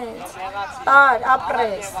 այտենց, տար,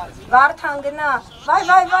 ապրես, վարդան գնա,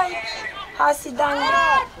 վայ, հասի դանի,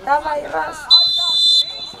 դավայ ռաս։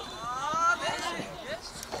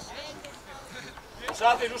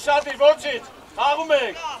 Ուշադիր, ոչիչ, խաղում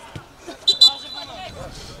ենք։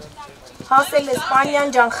 Հասել ես, Պանյան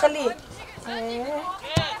ջան, խլի։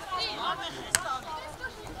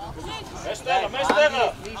 Մեջտեղը։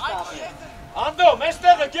 Անդո,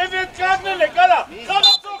 մեջտեղը, գևի հետ կրակնել է, կարա,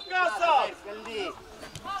 խաղացող կասա։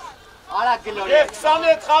 Արա գլորի։ Եվ 20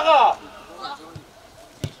 հետ խաղա։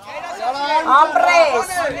 Ամրես,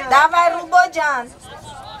 դավայ Ռուբո ջան,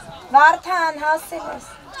 վարդան, հասել ես։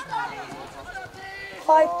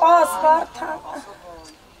 Վայ, պաս, վարդան։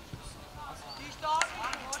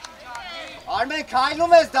 Արմեն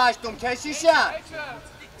քայլում ես դաշտում, Քեշիշյան։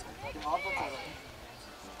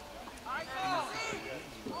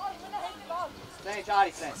 Սենց,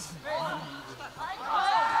 արի, սենց։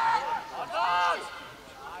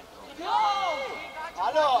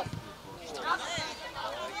 Ալոս։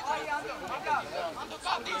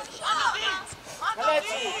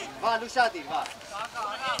 Հլեցի, վա, լուշադիր, վա։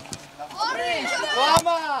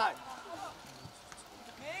 Վամար։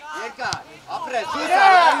 Երկար, ապրես,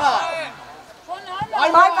 դուսար, արմար։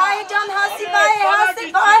 Վայ ջան, հասի, վայ,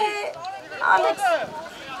 Ալեքս։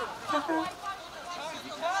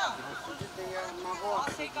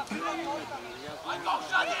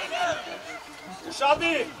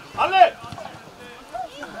 Ուշադիր, հալե։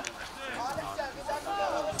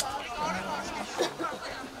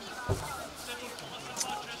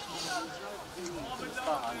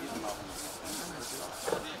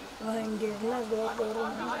 Վայնգերնա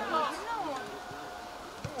գողորում։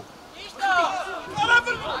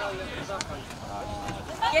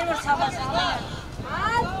 Գեր որ սավասան։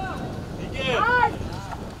 Ան։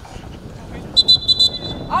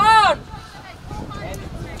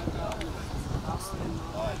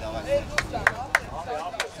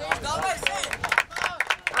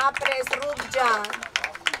 Ապրես Ռուբ ջան։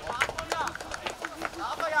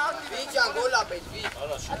 Վիջան, գոլա պետ, վիջ։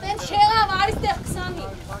 Ատենց շեղավ, արիստեղ 20-ի։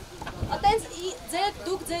 Ատենց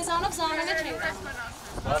դուք ձեզանով զանավեչ ենք։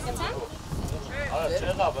 Հասկացան։ Արա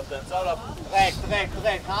չեղավ, ատենց արա։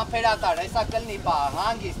 Տղեք, համպերատար, հեսա կլնի պա,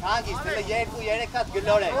 հանգիստ, հլը 2-3 հատ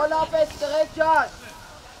գլոր եք։ Գոլա պետ, տղեք ջան։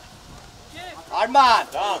 Արման,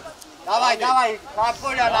 Դան։ դավայ,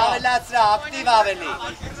 Կապորյան ավելացրա, ակտիվ ավելի։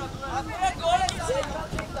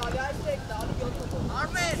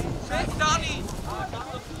 Արմեն, մեկ դանի։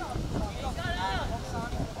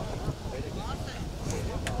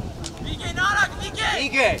 Vigen, արագ, Vigen։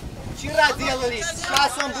 Վիգեն, չիրա դիելլի,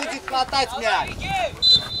 շասոն բուջիտ կատայց միար։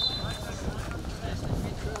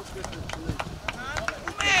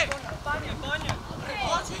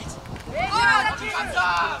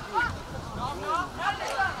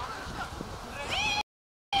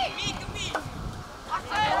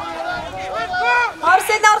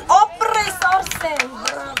 Արսեն, ապրես Արսեն,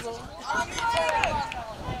 բրավո։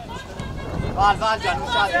 Վա, Վալջան,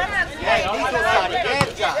 ուշադիր։ Դիտուս արի,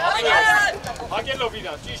 Գերջան։ Հագելով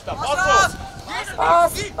իրան, ճիշտ է, պասով։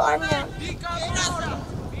 Պաս, Վանյան։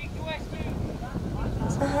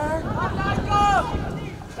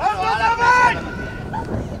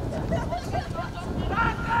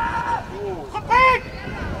 Խփեք!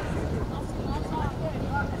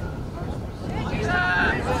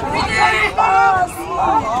 Պաս,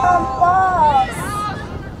 պաս։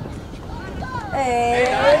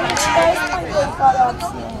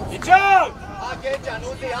 Իջան! Գերջան,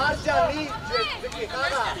 ուզի, արջան, լի, ձգի,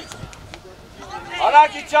 խաղա։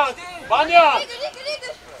 Արագ իջան, Վանյան։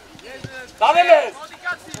 Տարել ես։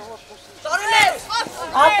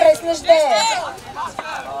 Ապրես նժդե։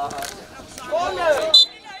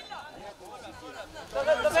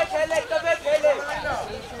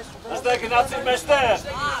 Նստե գնացիր մեջտեղ։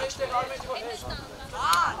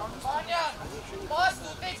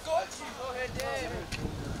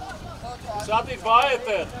 Շատի վայ է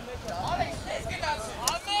տեղ։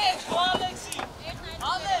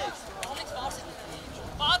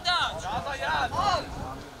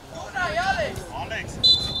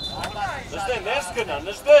 Նստե, ներս գնա,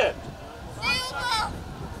 նստե։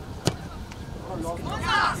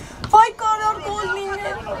 Վայ կարար գոլ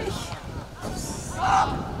մինե։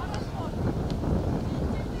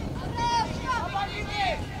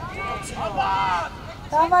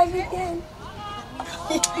 Davay Vigen.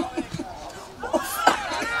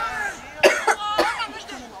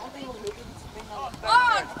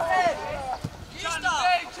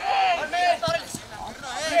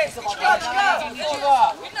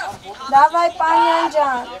 Davay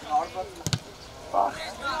Panyancan.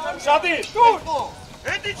 Շատի, դուր,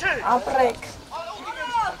 հետի չէ։ Ապրեք։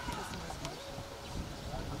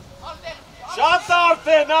 Շատ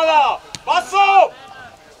արդեն, արա, բասով։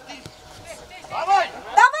 Davay,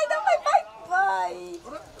 Davay, vay.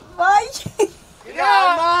 Vay.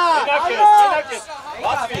 Գնակ ես,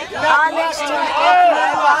 բացվի։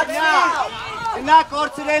 Գնա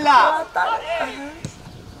կորցրելա։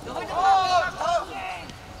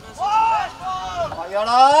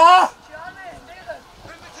 Այարա։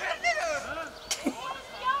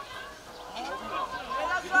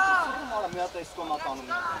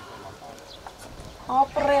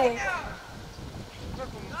 Ապրեք։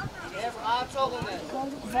 Եվ ացող ունեն։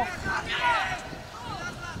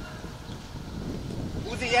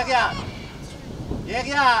 Ուզի Եղյան։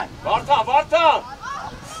 Եղյան։ Վարդան։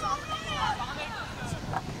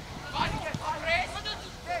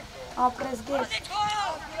 Ապրես գետ։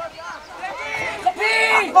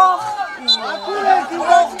 Վախ։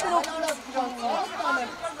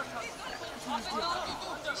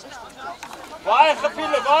 Վայ,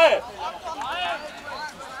 խփիլը, վայ։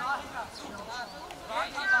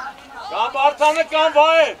 Կամ Վարդանը, կամ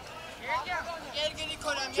վայ։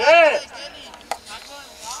 Չէ։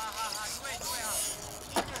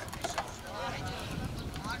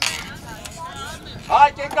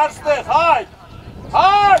 Հայք եկար ստեղ, հայք։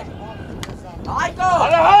 Հայք։ Հայկո։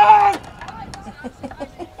 Արա հայք։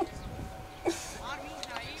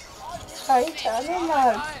 Հայ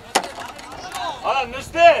չանոմար։ Արա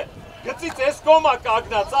նշտե, գծից ես կոմա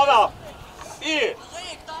կագնաց, արա։ Ի։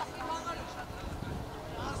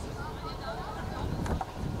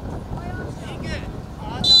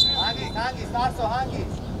 Հանգիստ, Արսո,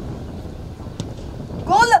 հանգիստ։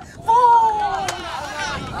 Գոլը, ոյ։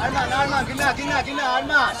 Արման, գնա,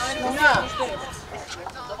 Արման, գնա։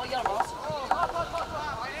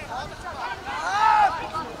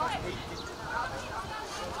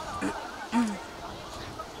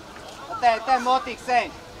 Տե մոտիկ, սեն,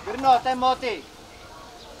 գրնո, տե մոտիկ։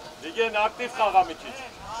 Վիգեն ակտիվ խաղա մի քիչ։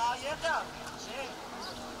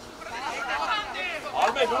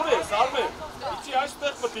 Արմեն, ուր ես, Արմեն։ Իչի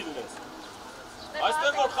այստեղ մտիլն ես։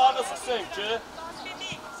 Այստեղ որ խաղը սկսենք, չէ։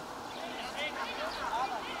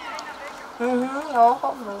 Ահա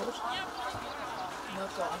որ։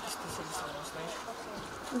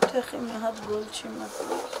 Ուտեխի մի հատ գոլ չի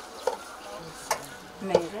մտնում։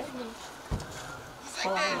 Մեր է։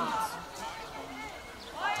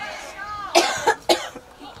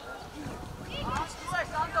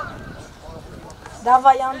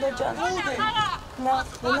 Davay Andranik. Na.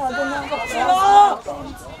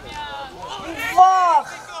 Vah.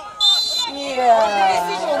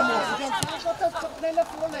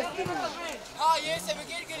 Ha, yese bir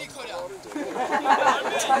geri kola.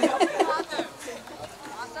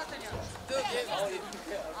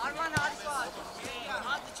 Arman harika var.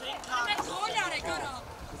 Hadi çayın. Ahmet gol yare kara.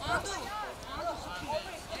 Andu.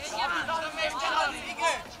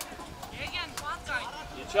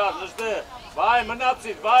 Իչար, նժդե, վայ,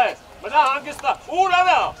 մնացիր, վայ, մնա հանգստա, ուր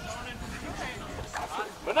արա,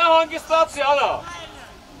 Գնա հանգստացի, արա։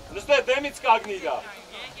 Նստե դեմից կագնի իրա։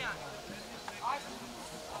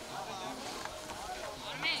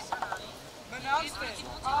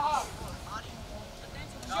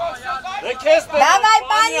 Давай,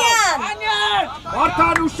 Панян!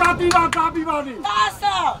 Վարդան ու շատ իրա կաբիվանի։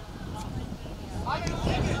 10!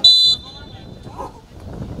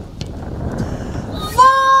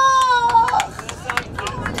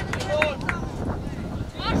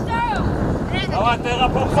 Давай,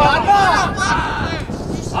 տեղափոխվան։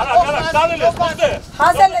 Արա, տանել ես, նստե։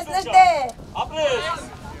 Հասել ես, նստե։ Ապրես։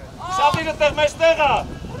 Շատիրը տեղ մեջ տեղա։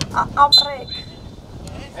 Ապրեք։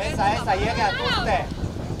 Հեսա, Geghard, դուստ է։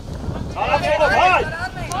 Արացողով, հայ։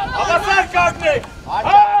 Աղասար կագնեք։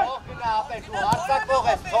 Արջա, թող գնա, ապեր, դու հարսակվող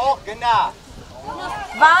ես, թող գնա։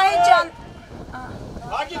 Վահի ջան։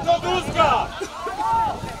 Հագի թող դուզ կա։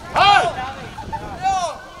 Հայ։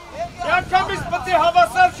 Յակամիս պտի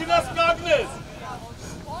հավասար չինաս կագնես։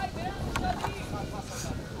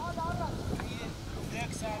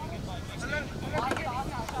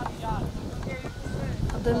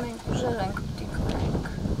 Դե մենք ուժեղ ենք պիտի կրենք։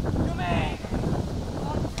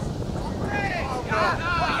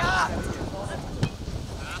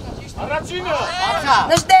 Առաջինը։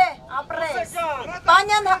 Նստե, ապրես։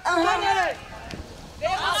 Պանյան,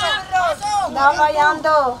 Davay,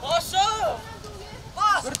 Ando։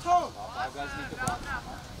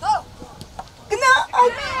 Գնա,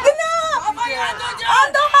 գնա։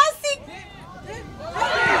 Ando, հասի։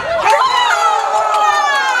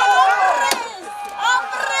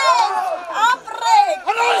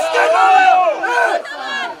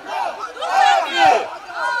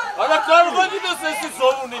 Արա կարող է դիտես էսի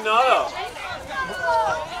սով ունին, արա։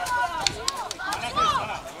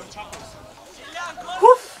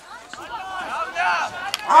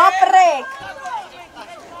 Ապրեք։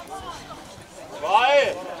 Վայ,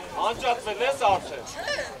 անջատվել ես արդեն։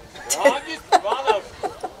 Հանգիստ բանավ։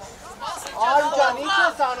 Անջան, ինչ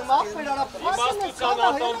ես անում, ապեր, արա, Իմաստության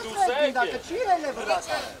ատամ դուս է եք է։ Չիրել է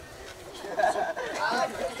վրացան։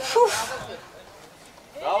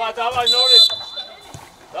 Davay, նորից։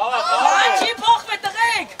 Davay, Չի փոխվե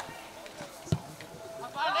տղենք։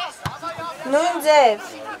 Նույն ձև։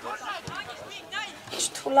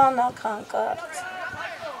 Չթուլանակ հանկարծ։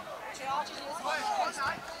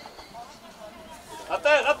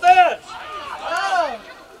 Ատեղ։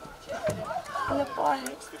 Հլը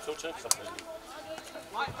պահեց։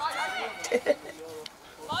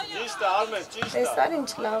 Ճիշտ է, Արմեն, ճիշտ է։ Տեսար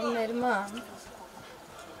ինչ լավներ ման։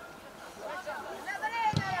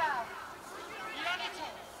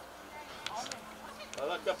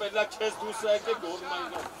 Արա կպելա քեզ դուս է եկե գորում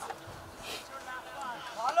այնով։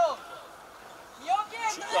 Հալո։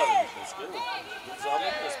 Չի կարող ես կել։ Դու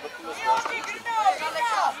զարեք ես պտում ես վաշտի։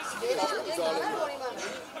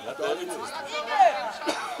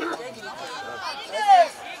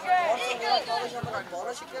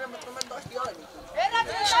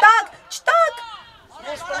 Չտակ։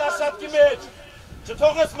 Ես պլաշատկի մեջ։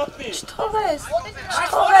 Չթողես մտնի։ Չթողես։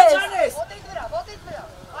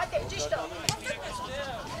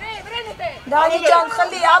 Դանի ջան,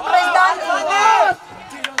 խլի, ապրես Դանի։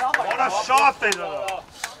 Արա շատ է դա։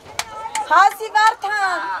 Հասի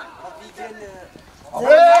Վարդան։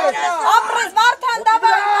 Ապրես Վարդան,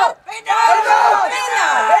 դավայ։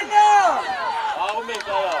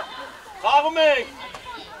 Խաղում ենք։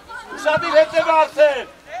 Ուշադիր հետև արդեն։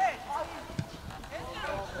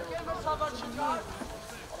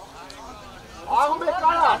 Աղում է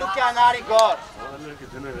կարա։ Անդուկյան արի գոր։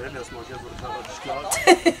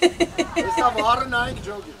 Հեսա վարը նայեք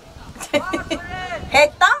ջոգի։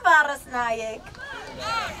 Հետան վարս նայեք։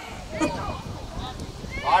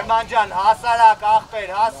 Արման ջան, հասարակ, աղբեր,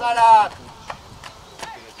 հասարակ։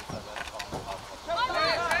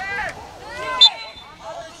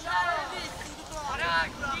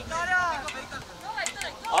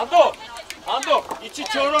 Անդո, իչի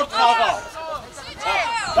չորորդ խաղա։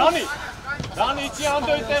 Դանի, իչի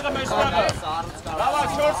Անդոյի տեղը մեջ տեղը։ Դավա,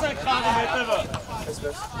 չորս ենք խաղում հետևը։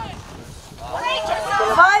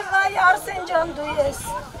 Վայ, Արսեն ջան, դու ես։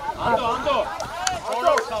 Անդո,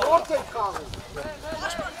 չորորդ խաղա։ Ո՞րդ եք խաղում։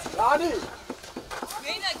 Դանի։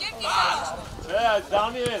 Չէ,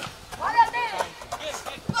 Դանի է։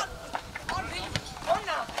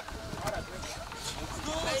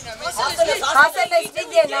 Հասել ես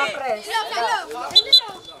Vigen ապրես։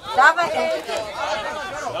 Դավայ։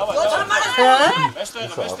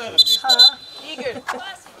 Մեջտեղը։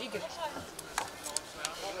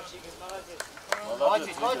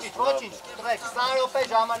 Ոչինչ, տղեք, 20 րոպե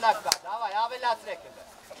ժամանակ կա, դավայ, ավելացրեք էլ,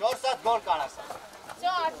 4 հատ գոր կարաս։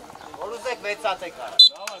 Որ ուզեք 6 հատ է կարաս։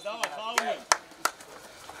 Դավայ, խաղում ենք։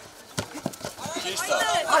 Ճիշտ է։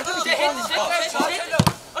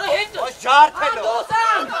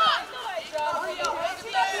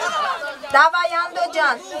 Давай, Անդո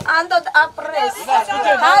ջան, Անդո ապրես։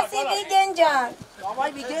 Հասի Վիգեն ջան։ Давай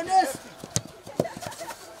Վիգենես։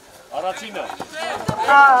 Առաջինը։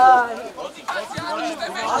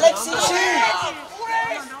 Ալեքսիչի։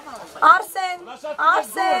 Արսեն,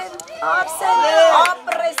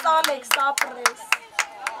 ապրես Ալեքս, ապրես։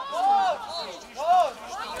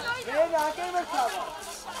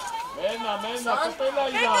 Մենա, կպելա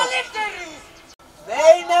իրան։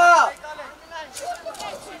 Վեյնա։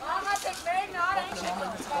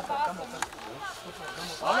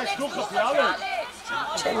 Ալեքս դու խփի, Ալեքս։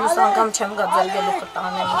 Չեմ իս անգամ չեմ գա ձերգելու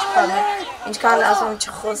խտանեմ, ինչքան ասում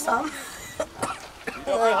չխոսամ։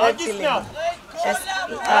 Հագիստնյա։ Ես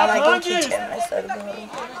արագին քիչ եմ այսօր գորում։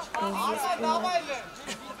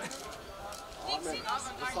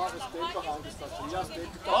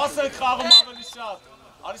 Ասեք խաղում ավելի շատ։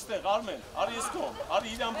 Արի ստեղ, Արմեն, արի ես կողմ, արի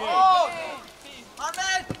իրան բեր։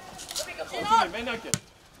 Արմեն։ Օգնի, մենակ է։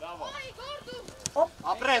 Լավ։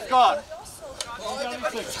 Ապրես գոր։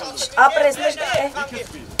 Ապրես նշտ է։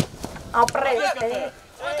 Ապրես է։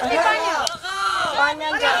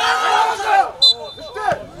 Պանյան ջան։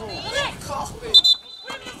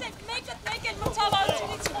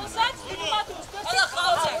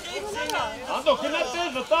 Անդո, գնա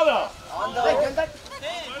տեղը, տարա։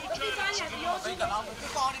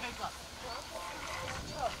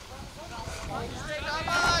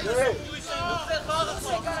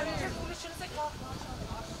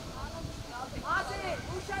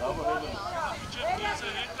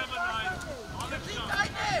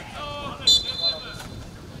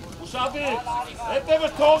 Ուշադիր,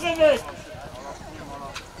 հետևս թողենեք։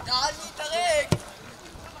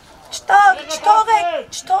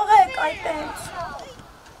 Չթողեք այդպես։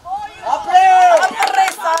 Ապրես։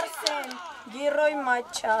 Ապրես Արսեն, գիրոյ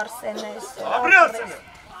մաչը Արսեն ես։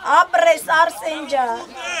 Ապրես Արսեն ջան։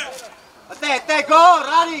 Տե գոր,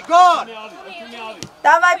 արի գոր։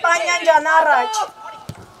 Դավայ Պանյան ջան առաջ։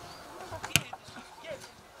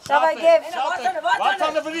 Դավայ գև։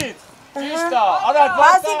 Վարդանը վրից։ Ճիշտ է, արագ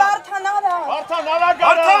Վազի Վարդան առաջ։ Վարդան արագ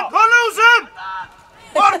արա։ Վարդան գոլ ուզեմ։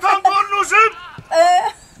 Վարդան գոլ ուզեմ։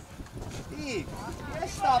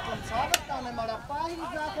 Ես տապում ցավը տանեմ արա, պահի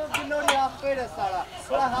զախով գնորի աղբերս արա։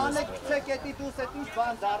 Սրա հանեք գցեք էտի դուս էտ ինչ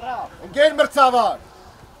բան դառա։ Ընկեր մրցավար։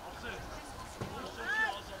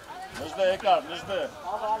 Նժդե եկար, նժդե։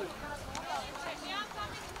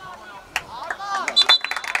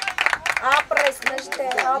 Ապրես նշտե,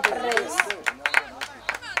 ապրես։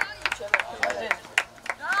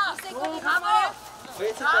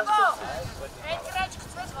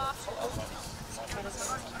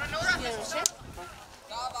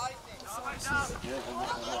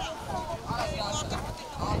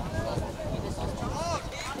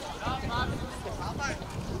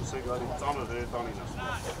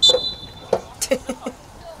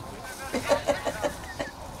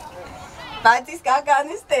 Բայց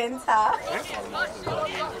իսկականից տենց հա։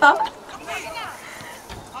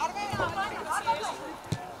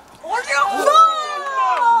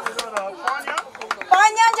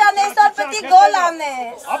 Պանյան ջան, այսօր պետք է գոլ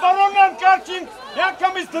անես։ Աբարոնյան կարգին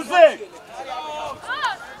միանգամից դզեք։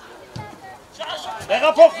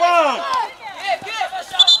 Տեղափոխվան։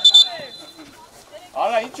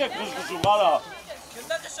 Արա, ինչ եք գժգժում, արա։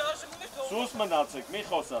 Սուս մնացեք, մի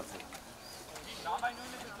խոսացեք։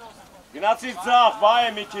 Գնացիր ձախ, վայ է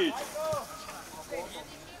մի քիչ։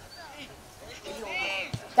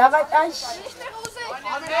 Դավայ այշ։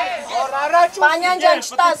 Պանյան ջան,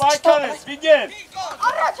 չտաս, չթողես։ Վիգեն։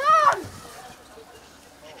 Առաջան։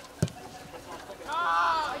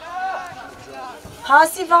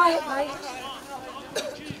 Հասի վայ։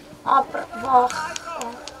 Ապր, վախ։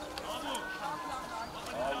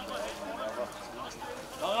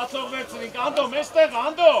 Աղացող վերցնինք, Անդո, մեջտեղ,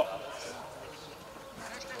 Անդո։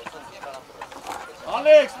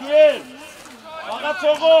 Ալեքս, դու ես,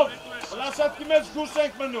 աղացողով, վլաշատքի մեջ գուշ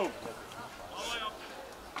ենք մնում։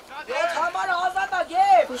 Համարը ազատ է,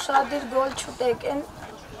 գև։ Ուշադիր գոլ չուտեք են։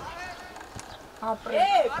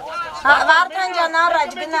 Ապրեք։ Վարդան ջան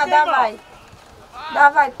առաջ գնա, դավայ։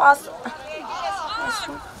 Դավայ, պաս։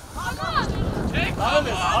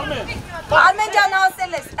 Արմեն։ Արմեն ջան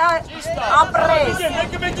ասել ես, ապրես։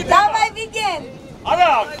 Դավայ Վիգեն։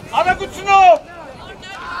 Արագ, արագությունով։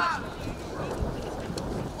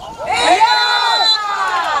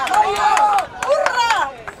 Ուրա։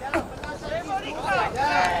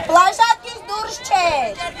 Պլաշատքից դուրս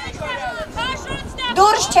չեր։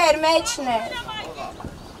 Դուրս չեր, մեջն էր։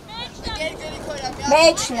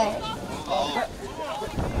 Մեջն էր։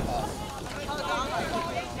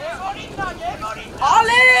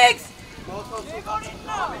 Ալեքս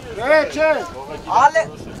Չէ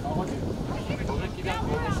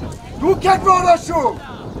Դուք եք որոշում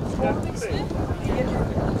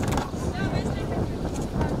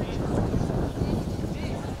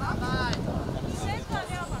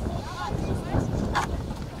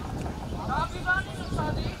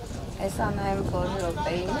Հեսա նայեմ որ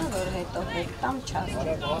րոպեին է, որ հետո հետամ չաս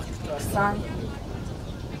 20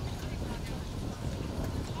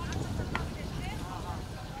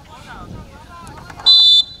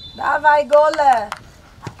 Davay գոլը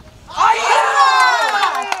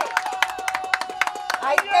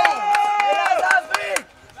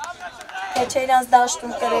Թե իրանց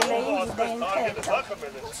դաշտում կրել էին, դեն թե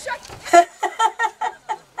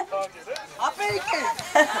Ապերիկ է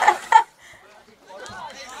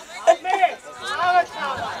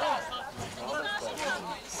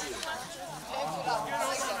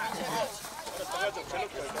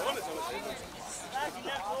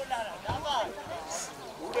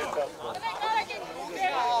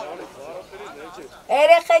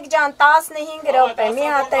Երեխեք ջան 15 րոպե մի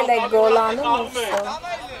հատ էլ եք գոլանում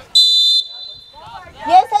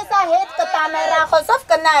Ես հեսա հետ կտամ հեռախոսով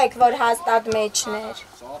կնայեք որ հաստատ մեջներ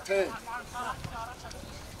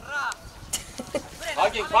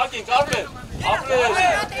Հագինք, Արմեն, ապրես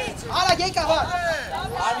Արա եկա վար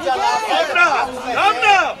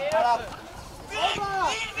Համնա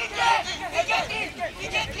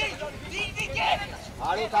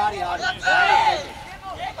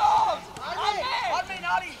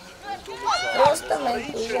Просто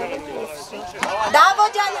մենք ուժենք Դավո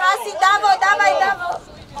ջան հասի, Դավո, դավայ, Դավո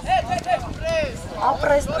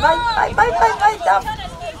Ապրես, վայ, Դավ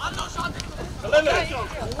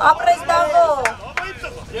Ապրես, Դավո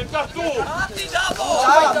Երկար դու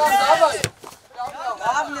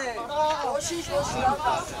Լավն է Ոչինչ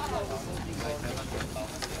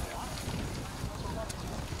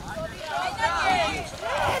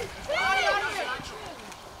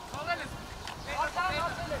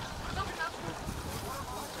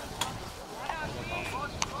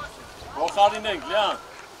Ոխարին ենք, լյան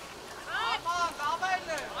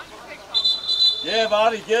Եվ,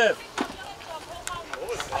 արի, եվ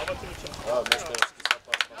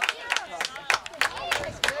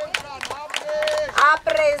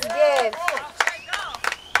Ապրես, գև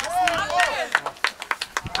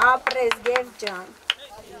Ապրես, գև ջան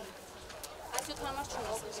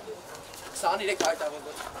 23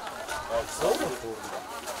 հայտավորված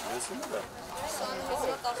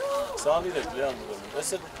 23 լյան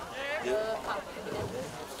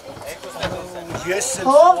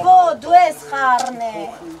Հովո, դու ես խառն է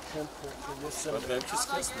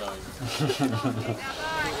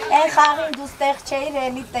Են խաղին դու ստեղ չէիր,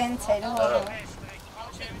 էլի տենց էր հովո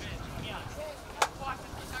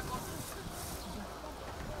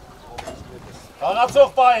Հաղացող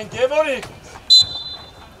պահեն, Գևորիկ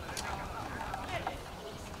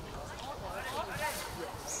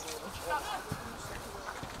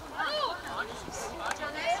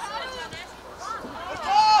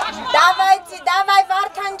Davay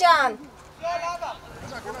Վարդան ջան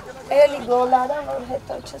Էլի գոլ արա, որ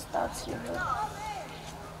հետո չստացվի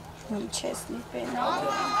Մի չես լիպենալ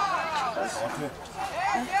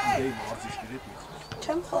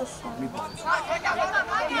Չեմ խոսում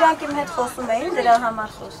Իրանք իմ հետ խոսում էին, դրա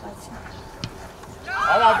համար խոսացին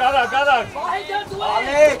Արագ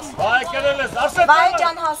Ալեքս Բայ կրել ես, արսետ Բայ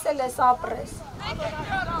ջան հասել ես ապրես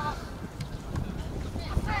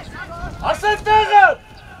Արսետ տեղը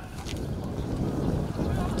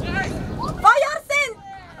Վայ Արսեն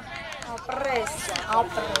Ապրես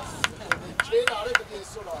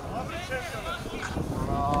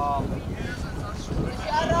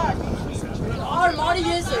Ար մարի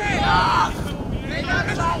ես է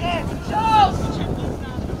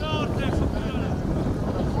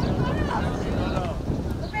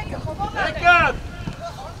Եկատ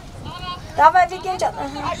Davay Vigen ջան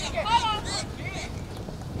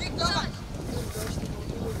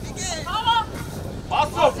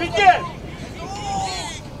Մասով, Vigen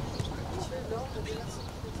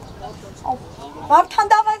Վարդան,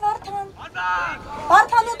 Davay Վարդան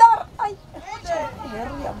Վարդան ու դար Այ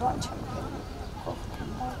հերույա բան չեմ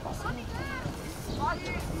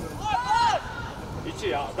Իչի,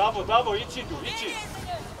 Դավո, իչի դու, իչի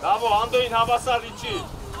Դավո, անդոյին հավասար իչի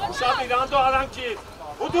Ուշատիր, անդո արանքիր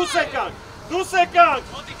ու դուս եկանք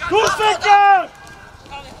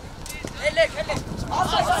Հելեք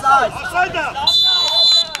Ասայդա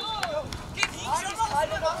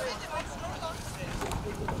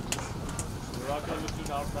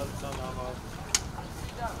Ուրակալություն արտարության համար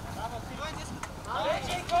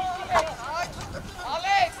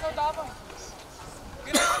Ալեքս, Դավո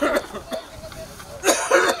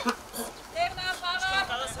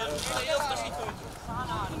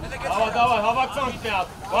Davay, հավաքցանք մի հատ։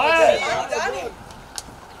 Վայ։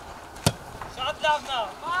 Շատ լավն է։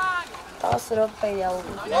 10 րոպե է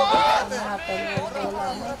ուղղում։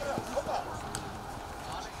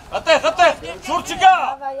 Այդտեղ, շուր չգա։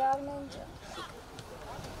 Ավայ Արմեն ջան։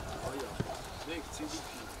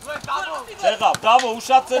 Եղավ, դավո,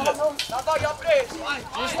 ուշացել է։ Դավայ ապրես։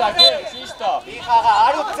 Ճիշտ է, ճիշտ է։ Մի խաղա,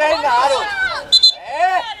 Արուտ ծերն է, Արուտ։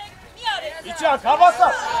 Իջանք, հավասա։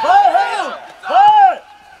 Վայ, հեյու,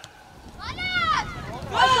 վայ։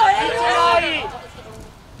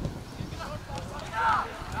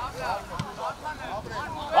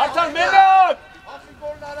 Վարդան, մենակ։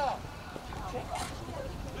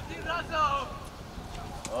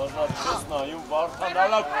 Ազատ չես նայում, Վարդան,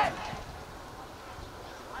 ալակ։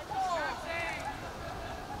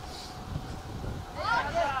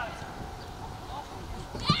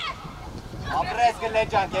 Ապրես գլե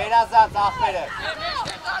ջան, գերազանց ախպերը։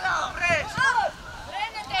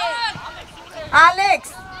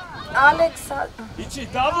 Ալեքս Իջի,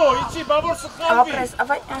 դավո, իջի, բավոր սխալվի։ ապրես,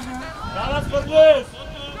 ավայ, ահա։ Դարած բրլես։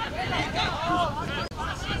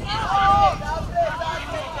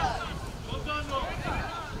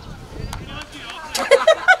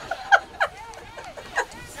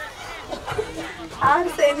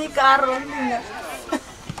 Արսենի կարոնինը։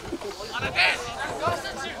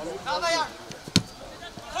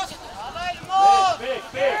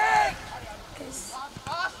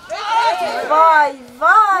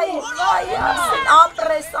 Վայ, Արսեն,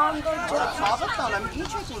 ապրես անդոր ջան։ Ցավը տանեմ,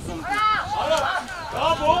 ինչ եք ուզում դու։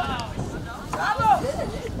 Դավո։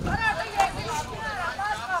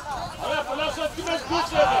 Արա, պլաշատքի մեջ գուչ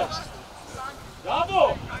եղել։ Դավո,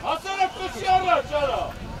 հասարակ պսի առաջ, արա։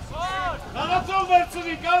 Նաղացով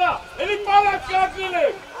վերցնի, կարա, էլի պարակ կարգին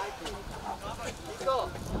եք։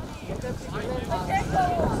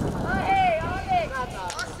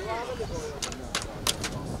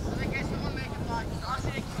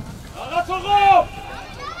 Նաղացողով,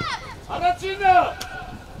 առաջինը։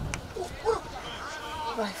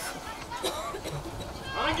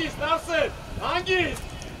 Հանգիստ, Արսեն, հանգիստ։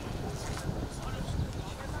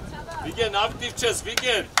 Վիգեն, ակտիվ չես,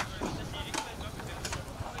 Վիգեն։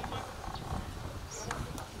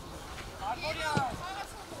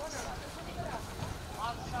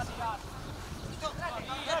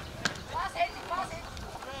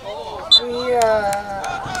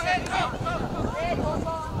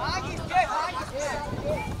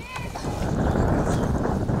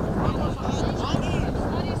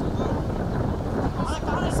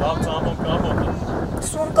 Սավ ծամոն կամոն։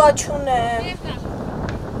 Սունկա չունեմ։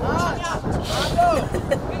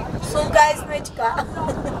 Սունկայիս մեջ կա։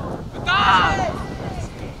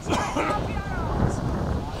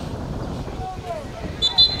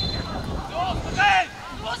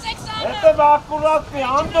 Հետև ակուրատ մի,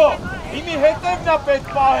 Անդո, իմի հետևն է պետք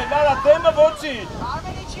պահել, արա, դեմը ոչի։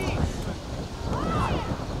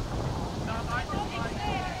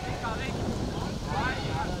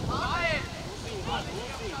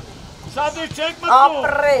 Շադիր չենք մտնում։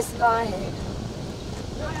 Ապրես գահեր։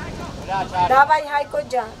 Դավայ Հայկո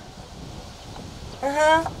ջան։ Ահա,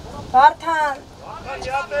 Վարդան։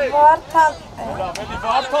 Էլի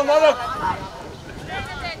Վարդան արակ։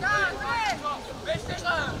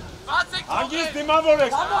 Հանգիստ դիմավոր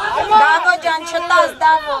եք։ Դավո ջան, չտաս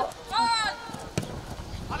դավո։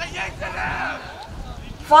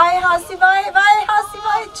 Վայ հասի,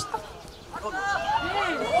 չտա։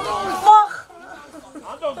 Մոխ։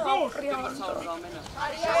 Անդո, գուր։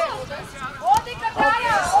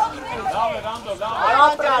 Լավ էր, Անդո, լավ էր։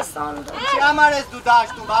 Ապրես անդո։ Ինչի համար ես դու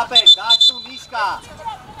դաշտում, ապեր, դաշտում ինչ կա։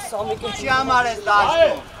 Ինչի համար ես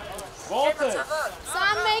դաշտում։ Ո՞տ է։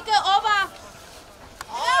 Սան մեկը ով է։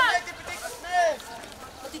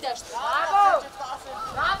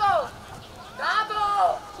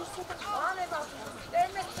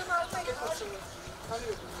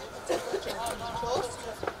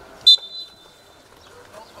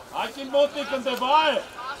 Այդին մոտիկ ընդ է,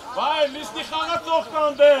 վայ, լիսնի խաղացող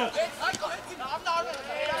կան դեղ։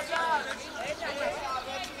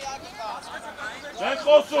 Չեն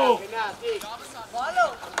խոսում։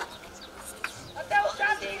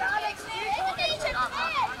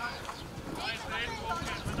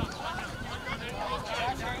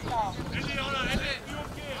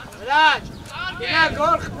 Հրաչ, գնա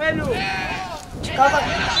գոր խփելու։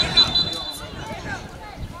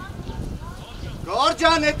 Գոր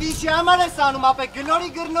ջան, էդ ինչի համար ես անում, ապե գլորի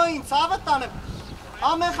գրնոյին, ցավը տանեմ։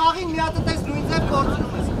 Ամեն խաղին մի հատ տես նույն ձև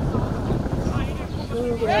կորցնում ես։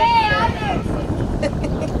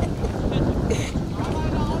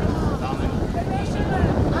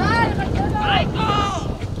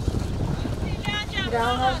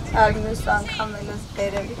 Այլ մյուս անգամ էլ ես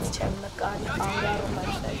բերևից չեմ նկարի, խանգարում եմ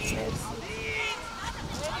ներսի։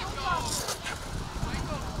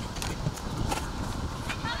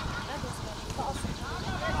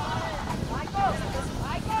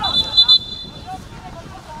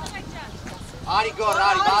 Արի գոր,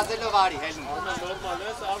 արի, բազելով արի, հելում։ Նորմալ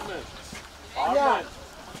ես, Արմեն։ Արմեն,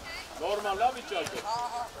 նորմալ է վիճակը։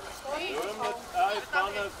 Ուրեմն այդ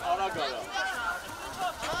բանը արագ արա։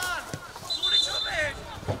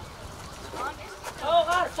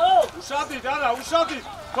 Ուշադիր, արա, ուշադիր,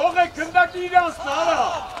 թողեք գնդակի իրանցն, արա։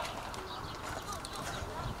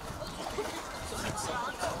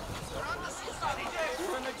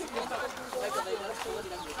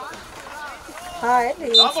 Հա, էլի,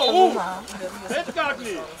 ինչ թվում է։ Հետ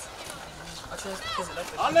կագնի։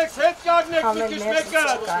 Ալեքս, հետ կագնեք մի քիչ մեկը։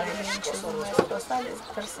 Կարելի ինչ ուզում ես խոսալ, ես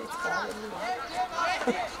դրսից կարելի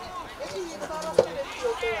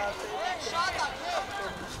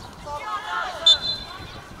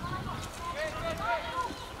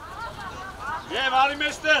Եվ արի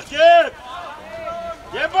մեջտեղ, եվ։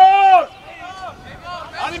 Եվոր։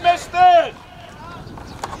 Արի մեջտեղ։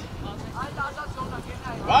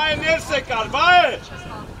 Վայ, ներս է կար, վայ։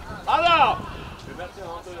 Արա։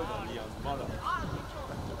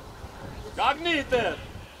 Կագնի իտեր։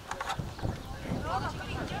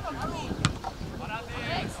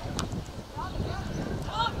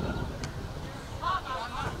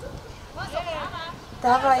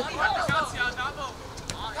 Դավայ։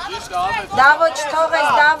 Դավո չթողես,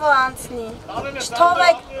 դավո անցնի։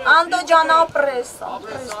 Չթողեք, Անդո ջան ապրես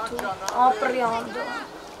դու, ապրի Անդո։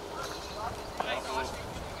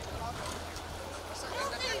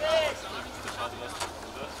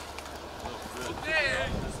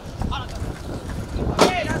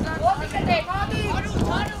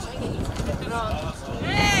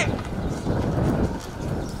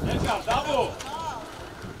 Դավո։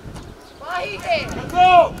 Մահիտ է։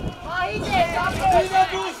 Գծո։ Մահիտ է, դավո։ Դինա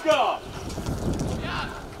դուս գա։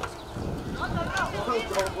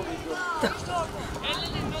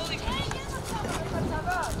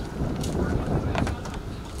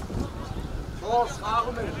 Դոս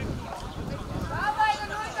խաղում է։ Դավայը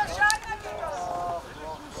նույնը շարնակի։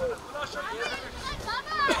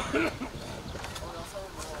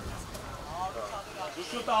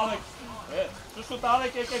 Շուշուտ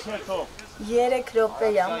արեք եկեք հետով։ 3 րոպե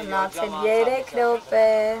է մնացել, 3 րոպե։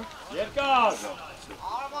 Երկար։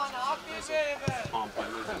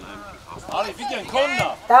 Արի, Վիգեն, քոննա։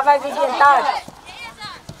 Դավայ Վիգեն, տար։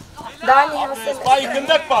 Դանի հասել։ Պայի,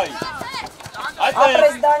 գնդակ պայի։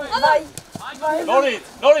 Ապրես Դանի, վայ։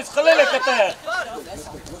 Նորից, խլել է կտեղ։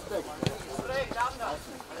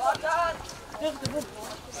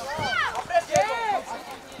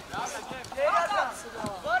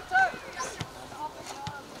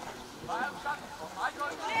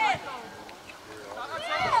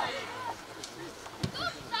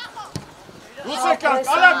 Դուս եկանք,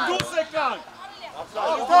 ալակ դուս եկանք։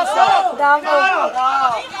 Դավո։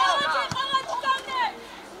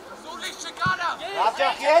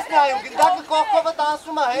 Ատյախ ես նայում, գնդակը կողքովը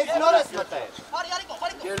տանսում է, հենց նոր ես մտել։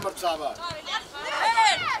 Գեր մրցավար։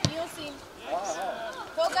 Մյուսին։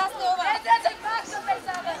 Թողասնի ով է։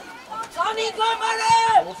 Սանի գոմարը։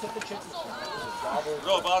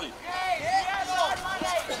 Ռոբ, արի։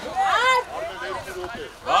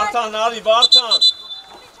 Վարդան, արի, Վարդան։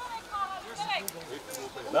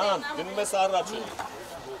 Լան, գնում ես առաջ էի։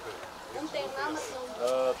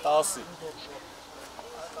 10-ի։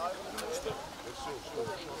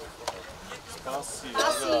 10-ի,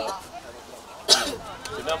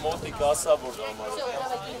 գնա մոտիկ ասա, որ ժամարը։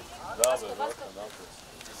 Լավ է, Վարդան, լավ է։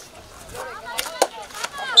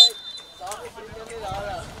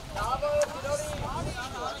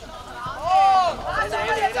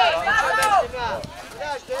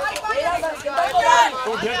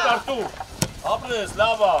 Դու երկարտու, ապրես,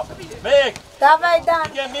 լավա, մեկ, Դավայ Դան։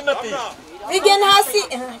 Վիգեն մի մտի։ Վիգեն հասի։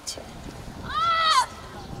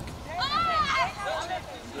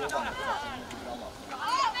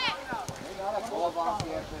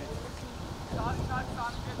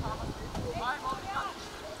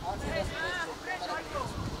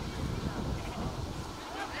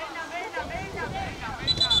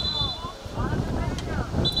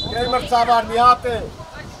 Գեր մրցավար մի հատ է։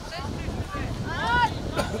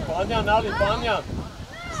 Բանյան, արի, բանյան։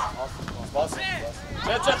 Սպասի,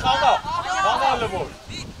 չէ, խաղա, խաղա լվոր։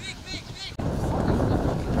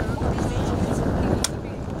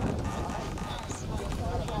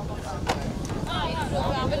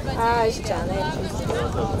 Այս ջանել։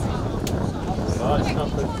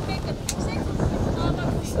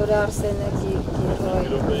 Սոր Արսենակի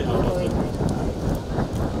գիրոյն։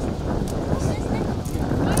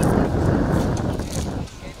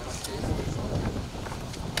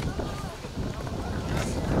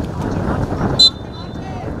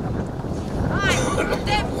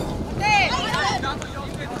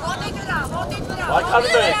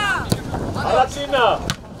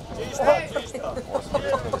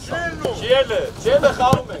 Չելը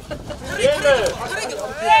խաղում ենք։ Չելը։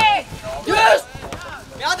 Yes!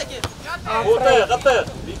 Միատ եկեք։ Ղտեղ,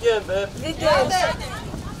 Վիգեն բեմ։ Վիգեն։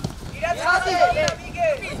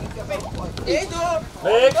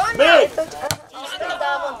 Մեկ։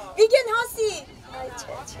 Վիգեն հասի։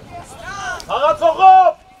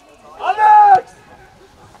 Հաղացողով, Ալեքս։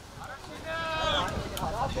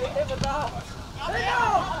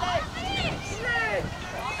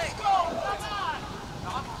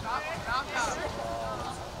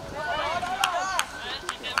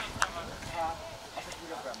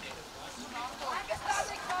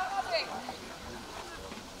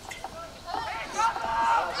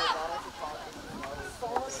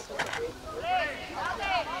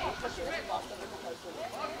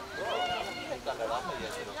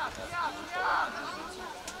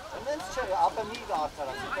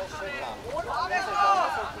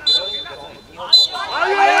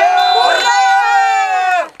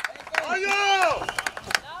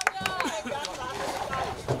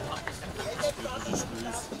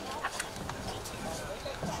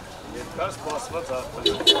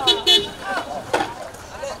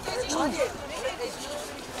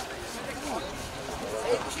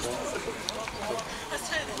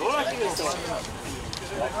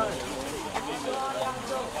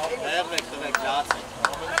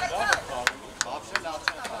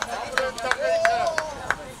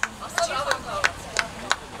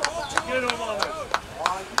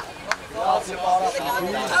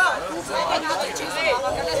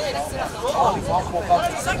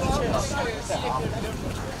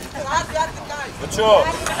 Վչո,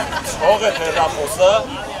 ող է հերապոսը,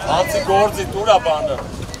 հանցի գործի տուրա բանը,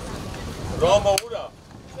 ռոմը ուրա։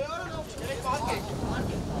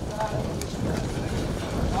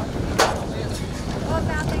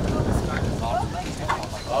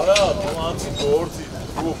 Արա, դու հանցի գործի,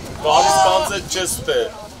 դու գալիս կանց է չես տե։